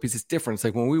into it, because it's different. It's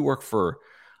like when we work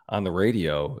on the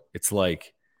radio, it's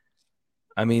like,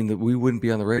 I mean, we wouldn't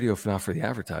be on the radio if not for the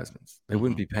advertisements. They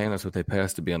wouldn't be paying us what they pay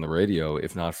us to be on the radio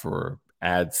if not for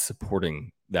ads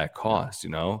supporting that cost,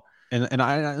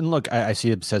 And look, I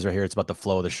see it says right here, it's about the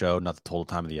flow of the show, not the total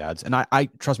time of the ads. And I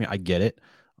trust me, I get it.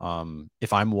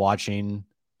 If I'm watching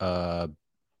a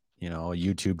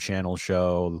YouTube channel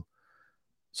show,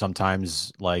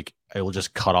 sometimes like it will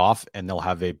just cut off and they'll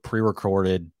have a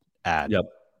pre-recorded ad. Yep.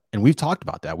 And we've talked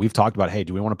about that. We've talked about, hey,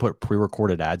 do we want to put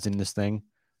pre-recorded ads in this thing?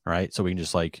 All right. So we can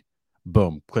just like,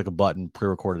 boom, click a button,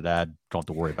 pre-recorded ad. Don't have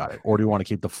to worry about it. Or do we want to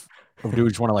keep or do we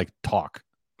just want to like talk?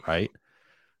 Right.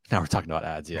 Now we're talking about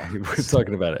ads. Yeah. We're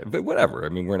talking about it, but whatever. I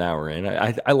mean, we're an hour in.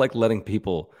 I like letting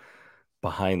people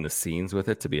behind the scenes with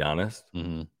it, to be honest.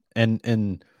 Mm-hmm. And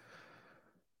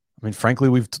I mean,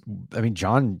 frankly,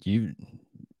 John,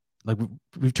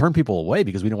 we've turned people away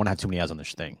because we don't want to have too many ads on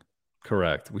this thing.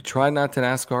 Correct. We try not to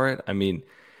NASCAR it. I mean,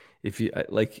 if you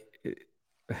like,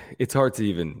 it's hard to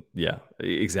even, yeah,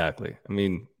 exactly. I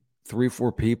mean,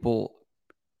 3-4 people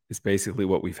is basically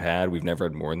what we've had. We've never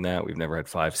had more than that. We've never had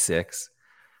 5-6.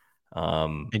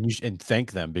 And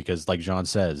thank them, because like John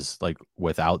says, like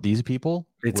without these people,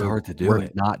 it's hard to do. We're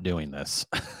not doing this.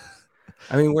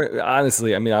 I mean,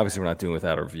 obviously we're not doing it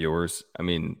without our viewers. I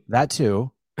mean, that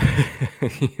too.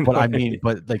 But I mean,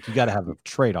 but like you got to have a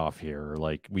trade-off here.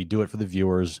 Like we do it for the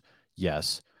viewers,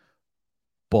 yes,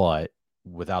 but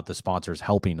without the sponsors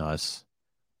helping us,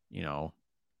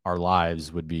 our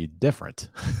lives would be different.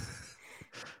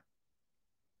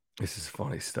 This is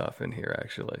funny stuff in here,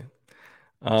 actually.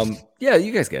 Yeah,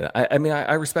 you guys get it. I mean,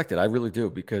 I respect it. I really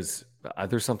do, because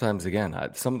there's sometimes, again,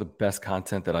 some of the best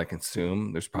content that I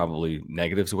consume, there's probably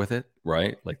negatives with it,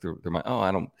 right? Like they're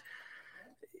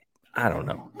I don't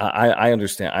know. I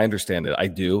understand. I understand it. I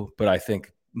do, but I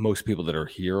think most people that are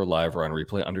here live or on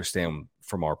replay understand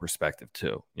from our perspective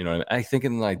too. I think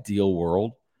in an ideal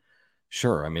world,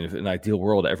 sure. I mean, if in an ideal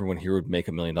world, everyone here would make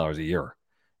 $1 million a year,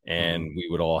 and we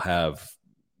would all have,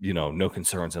 no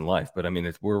concerns in life. But I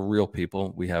mean, we're real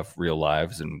people. We have real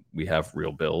lives and we have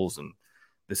real bills, and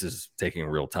this is taking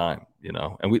real time,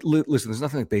 and listen, there's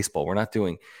nothing like baseball. We're not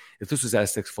doing, if this was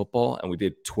Aztecs football and we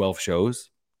did 12 shows,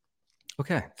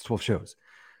 okay, it's 12 shows,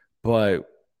 but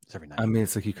it's every night. I mean,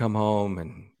 it's like you come home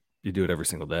and you do it every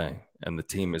single day, and the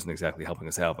team isn't exactly helping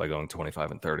us out by going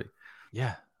 25-30.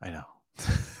 Yeah, I know.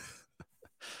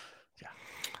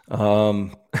 How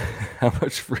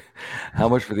much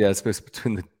for the ad space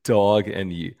between the dog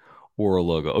and the Aura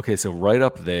logo? Okay, so right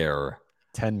up there,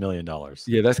 $10 million.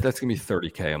 Yeah, that's gonna be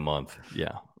 $30K a month.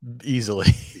 Yeah,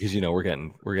 easily, because we're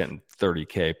getting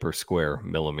 $30K per square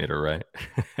millimeter, right?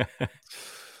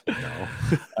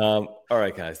 No. All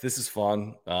right, guys, this is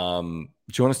fun.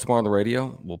 Join us tomorrow on the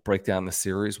radio. We'll break down the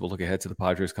series. We'll look ahead to the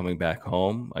Padres coming back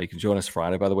home. You can join us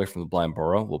Friday, by the way, from the Blind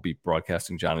Borough. We'll be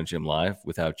broadcasting John and Jim live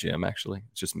without Jim, actually.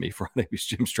 It's just me Friday because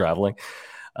Jim's traveling.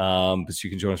 But you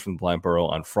can join us from the Blind Borough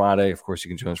on Friday. Of course, you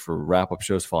can join us for wrap-up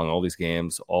shows following all these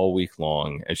games all week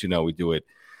long. As you know, we do it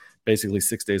basically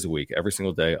 6 days a week, every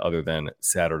single day other than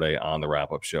Saturday on the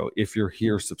wrap-up show. If you're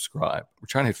here, subscribe. We're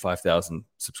trying to hit 5,000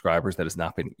 subscribers. That has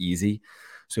not been easy.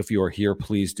 So if you are here,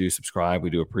 please do subscribe. We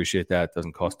do appreciate that. It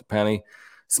doesn't cost a penny.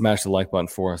 Smash the like button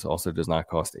for us. Also does not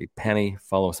cost a penny.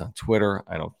 Follow us on Twitter.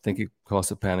 I don't think it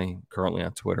costs a penny. Currently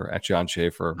on Twitter, at John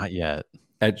Schaefer. Not yet.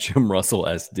 At Jim Russell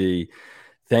SD.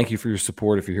 Thank you for your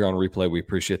support. If you're here on replay, we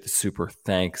appreciate the super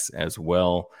thanks as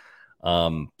well.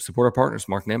 Support our partners,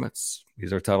 Mark Nimitz.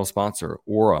 He's our title sponsor.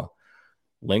 Aura.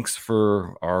 Links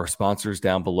for our sponsors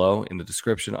down below in the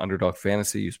description. Underdog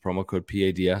Fantasy. Use promo code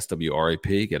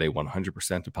PADSWRAP. Get a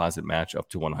 100% deposit match up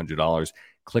to $100.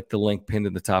 Click the link pinned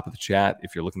in the top of the chat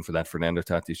if you're looking for that Fernando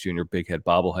Tatis Jr. Big Head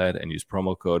bobblehead, and use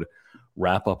promo code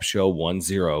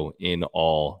WrapUpShow10 in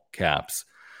all caps.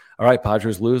 All right,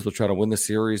 Padres lose. They'll try to win the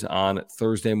series on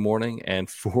Thursday morning. And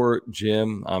for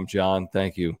Jim, I'm John.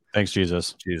 Thank you. Thanks,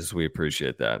 Jesus. Jesus, we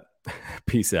appreciate that.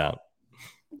 Peace out.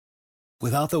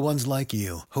 Without the ones like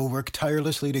you, who work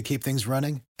tirelessly to keep things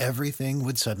running, everything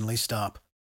would suddenly stop.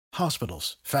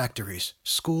 Hospitals, factories,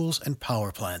 schools, and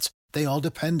power plants, they all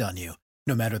depend on you.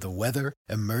 No matter the weather,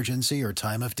 emergency, or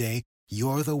time of day,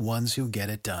 you're the ones who get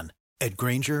it done. At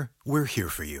Grainger, we're here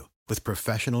for you with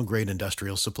professional-grade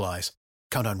industrial supplies.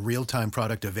 Count on real-time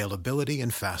product availability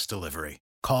and fast delivery.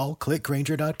 Call,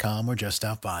 clickgrainger.com, or just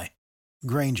stop by.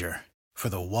 Grainger, for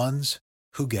the ones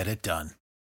who get it done.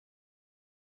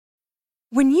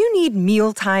 When you need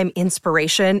mealtime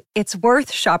inspiration, it's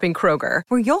worth shopping Kroger,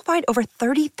 where you'll find over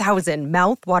 30,000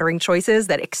 mouth-watering choices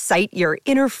that excite your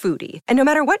inner foodie. And no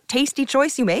matter what tasty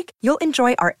choice you make, you'll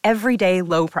enjoy our everyday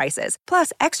low prices,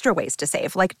 plus extra ways to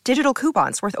save, like digital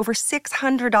coupons worth over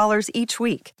 $600 each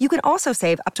week. You can also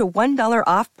save up to $1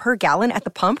 off per gallon at the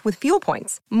pump with fuel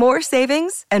points. More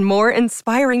savings and more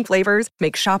inspiring flavors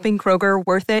make shopping Kroger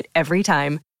worth it every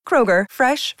time. Kroger,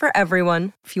 fresh for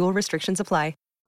everyone. Fuel restrictions apply.